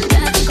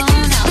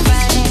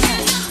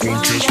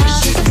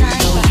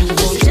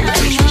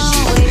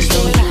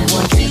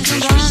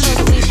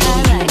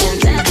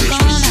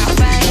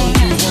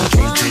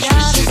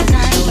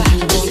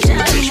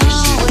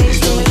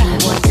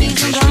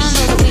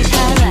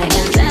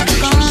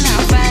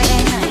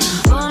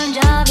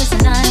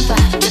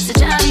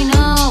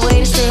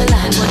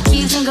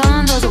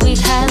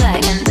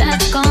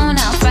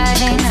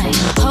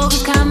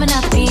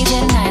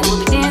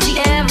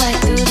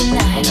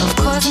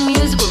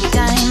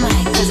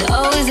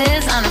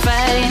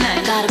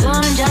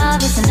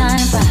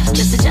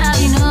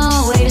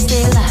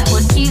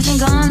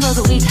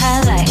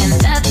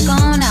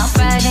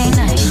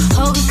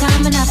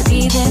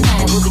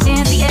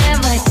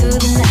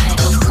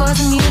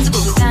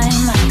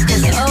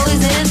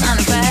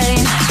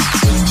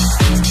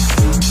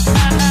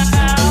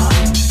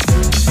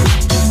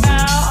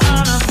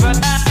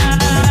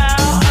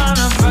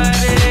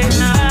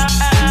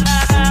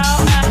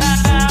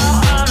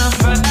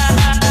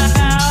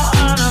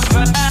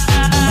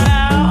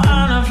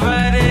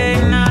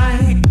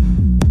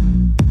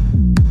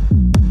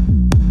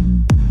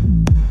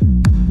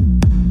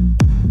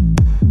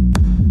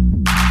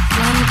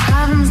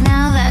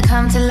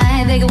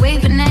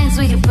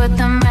 we can put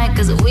them right.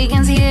 Cause the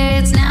weekend's here,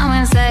 it's now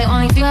Wednesday.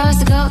 Only a few hours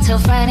to go till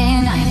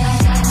Friday night.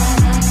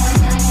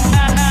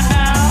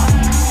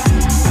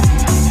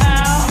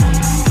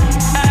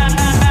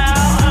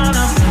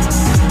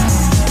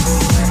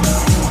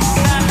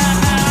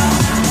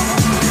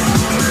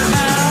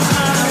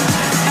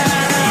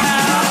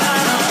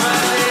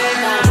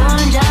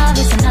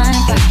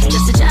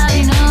 Just a job,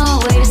 you know,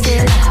 a way to stay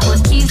alive. What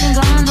keeps me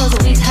going, those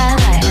are weeks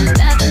highlight. And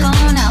that's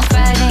going out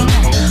Friday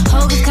night.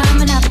 Hope is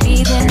coming out to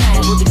be there night.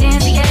 We'll be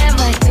dancing, yeah,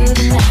 right through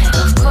the night.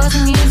 Of course, the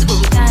music will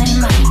be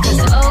dynamite. Cause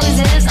it always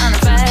is on a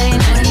Friday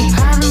night. Any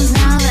problems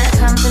now that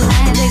come to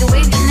light, they can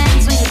wait the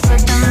next week to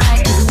put them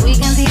right. Cause the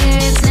weekend's here,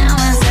 it's now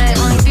Wednesday.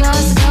 Only a few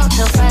hours to go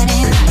till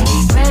Friday night.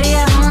 Ready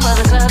at home for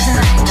the club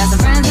tonight. Got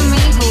some friends with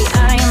me who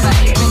I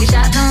invited. Drinking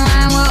shots and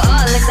wine, we're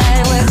all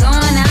excited. We're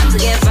going out to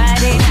get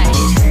Friday night.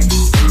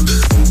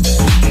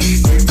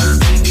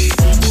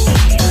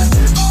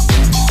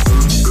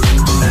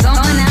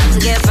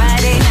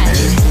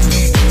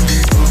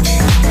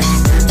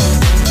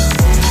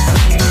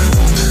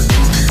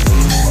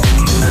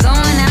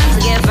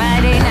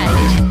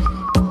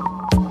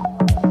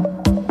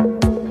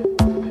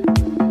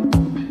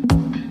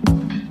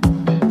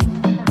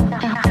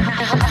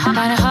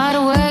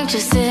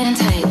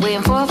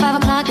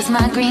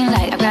 My green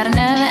light. I've got a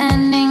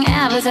never-ending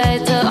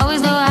appetite to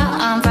always go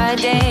out on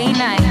Friday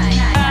night.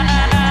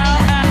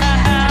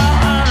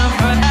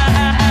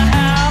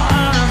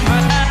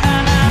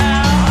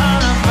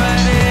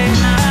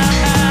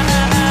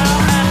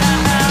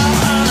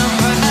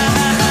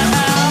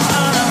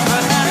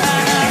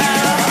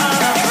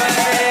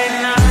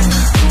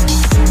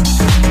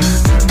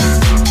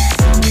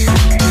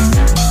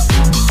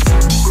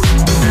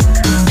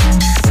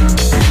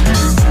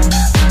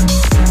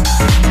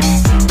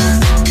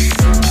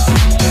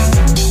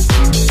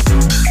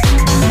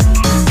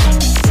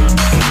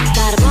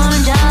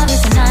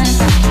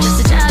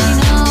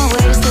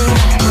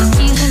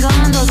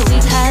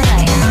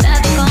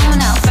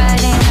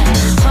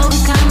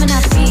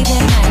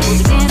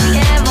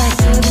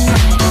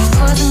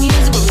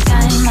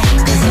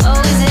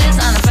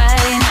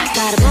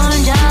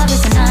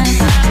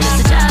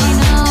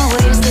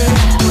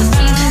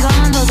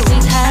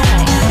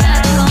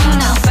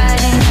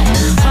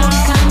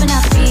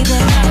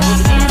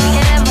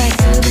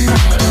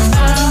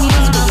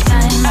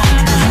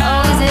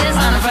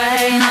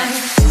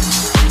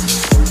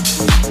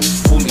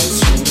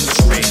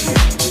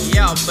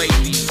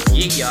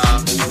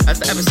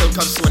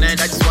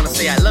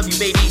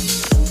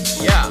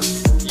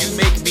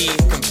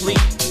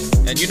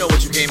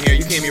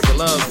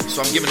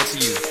 I'm giving it to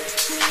you.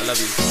 I love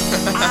you.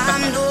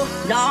 I'm no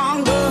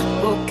longer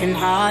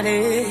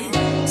brokenhearted.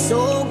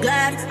 So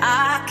glad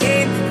I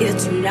came here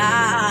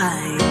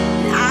tonight.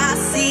 I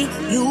see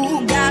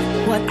you got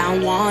what I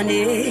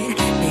wanted.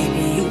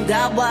 Maybe you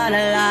got what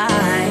I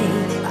like.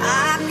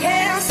 I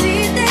can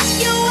see that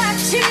you're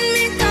watching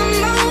me.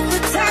 Come over,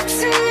 talk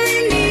to me.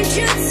 Need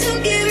you to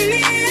give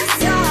me a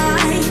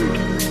sign.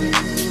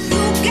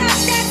 You got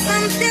that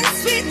something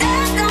sweet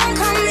that don't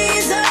come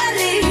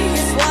easily.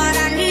 It's what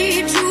I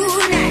need to.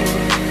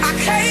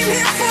 Came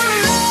here for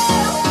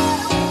love,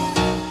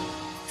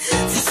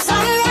 for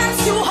someone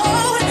to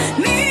hold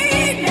me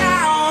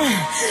down.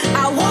 I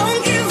won't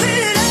give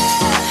it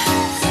up.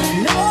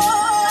 No,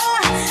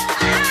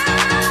 I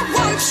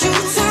want you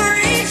to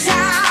reach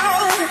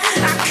out.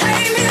 I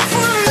came here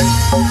for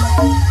love.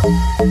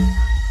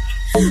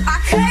 I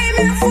came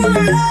here for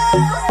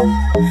love.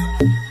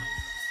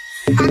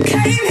 I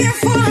came here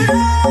for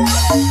love.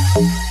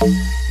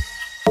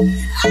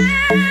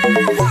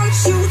 I want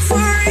you to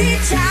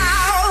reach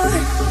out.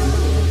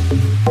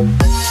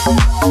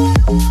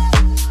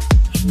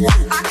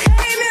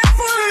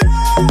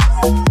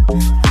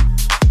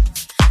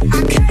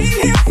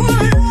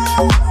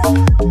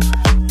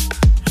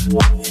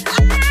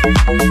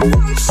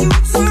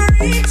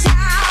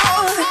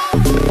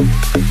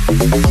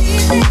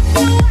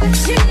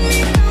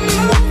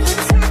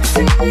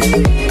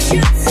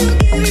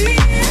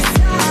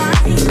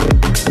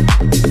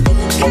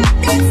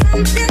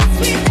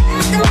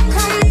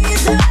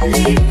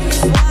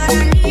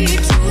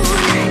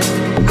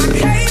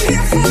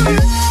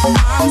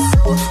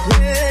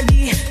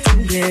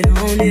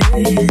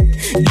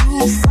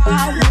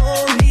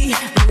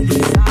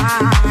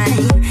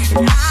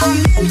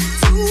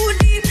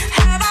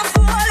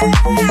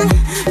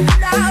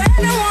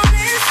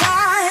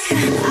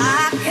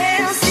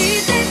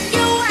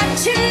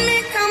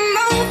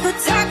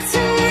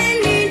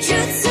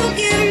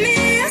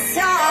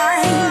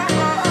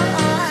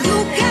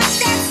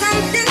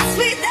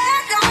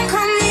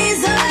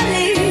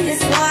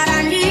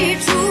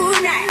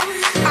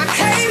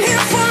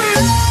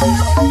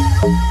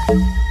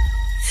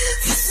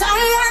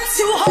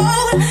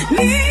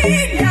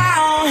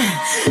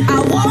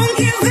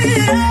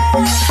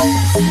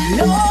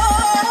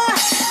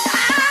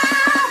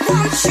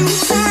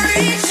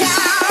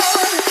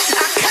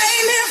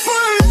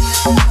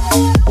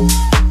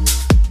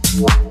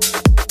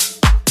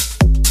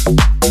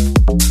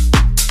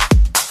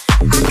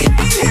 I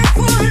came here for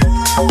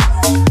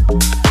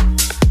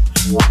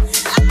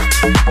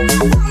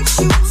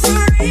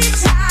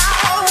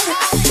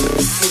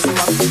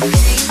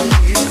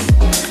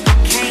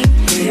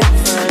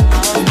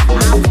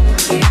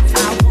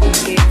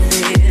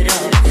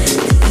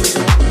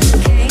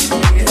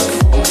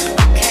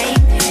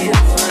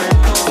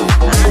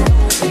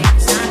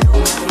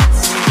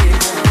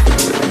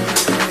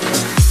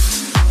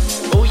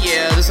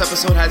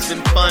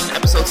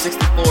episode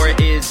 64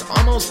 is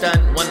almost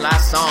done. One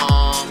last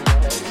song.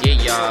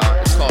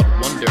 Yeah, it's called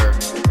Wonder.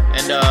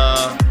 And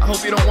I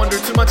hope you don't wonder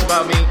too much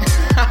about me.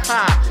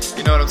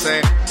 You know what I'm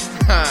saying?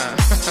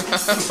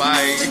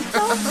 Bye.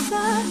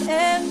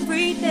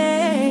 Every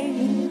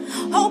day,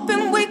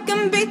 hoping we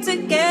can be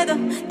together.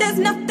 There's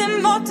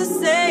nothing more to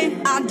say.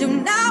 I do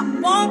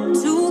not want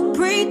to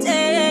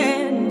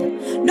pretend.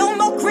 No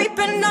more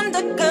creeping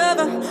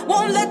undercover.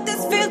 Won't let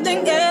this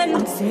feeling end.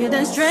 I'm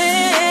feeling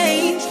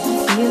strange.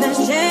 Feeling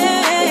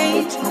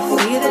change.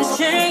 Feeling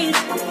change.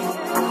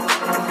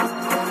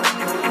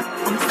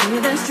 I'm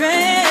feeling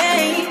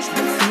strange.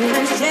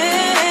 Feeling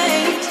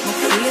change.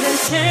 Feeling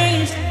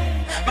change.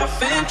 My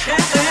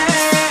fantasy.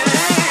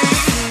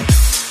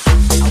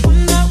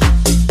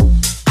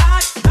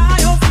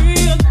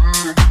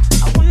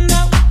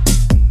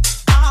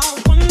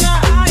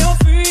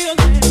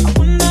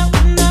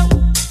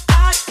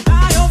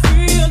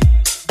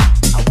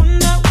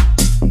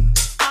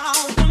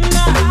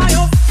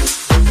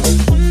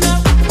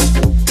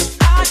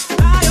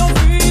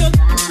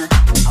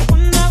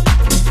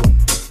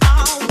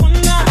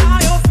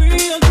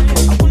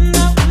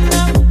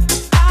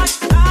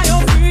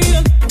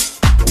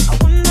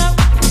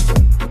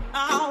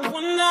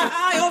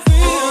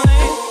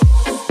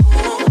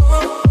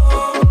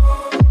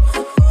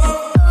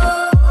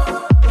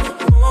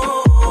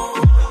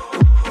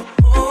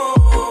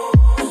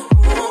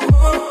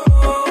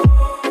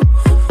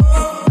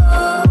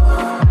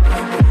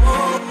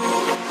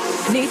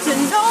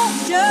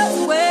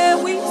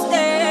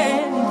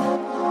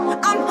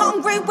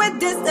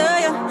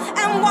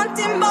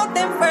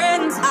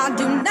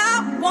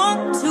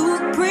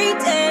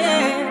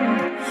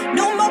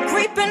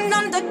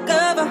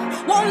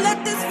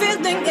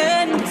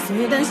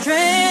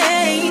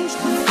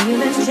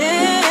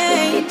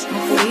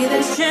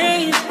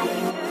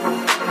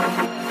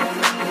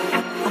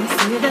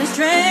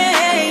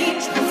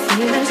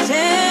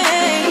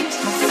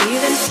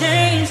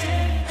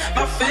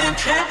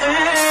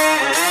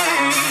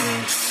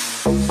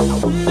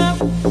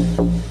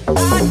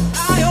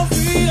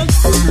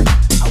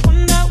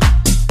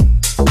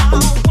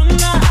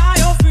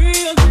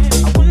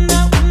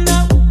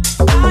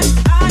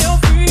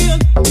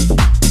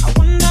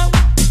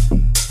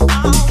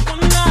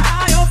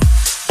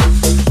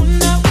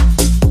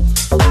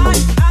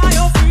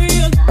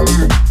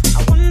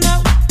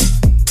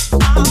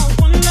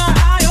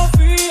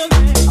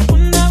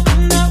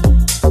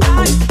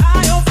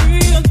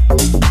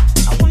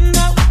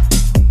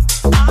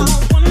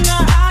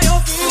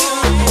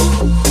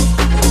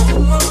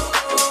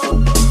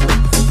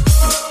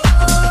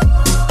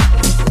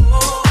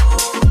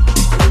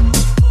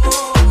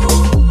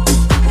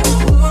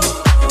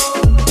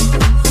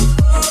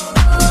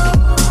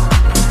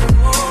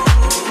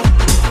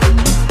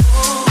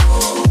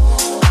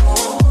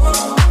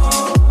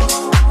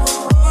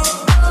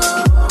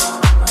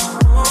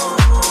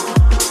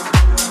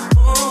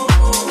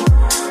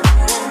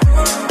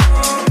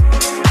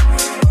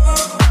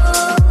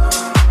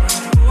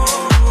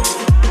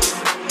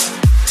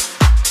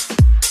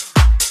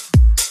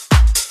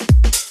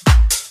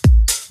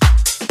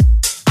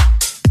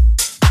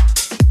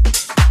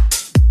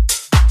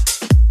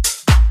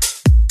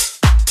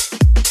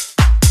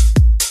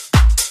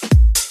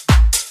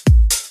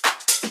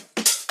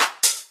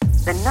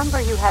 The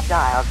number you have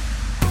dialed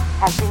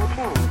has been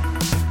changed.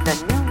 The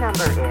new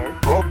number is...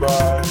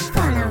 Bye-bye.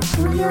 Follow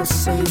Julio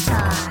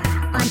Cesar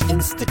on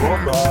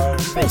Instagram,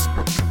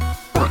 Facebook,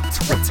 or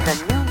Twitter. The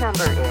new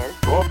number is...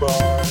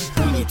 Bye-bye.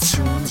 Julio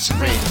Tunes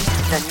Radio.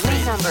 The new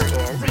number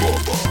is...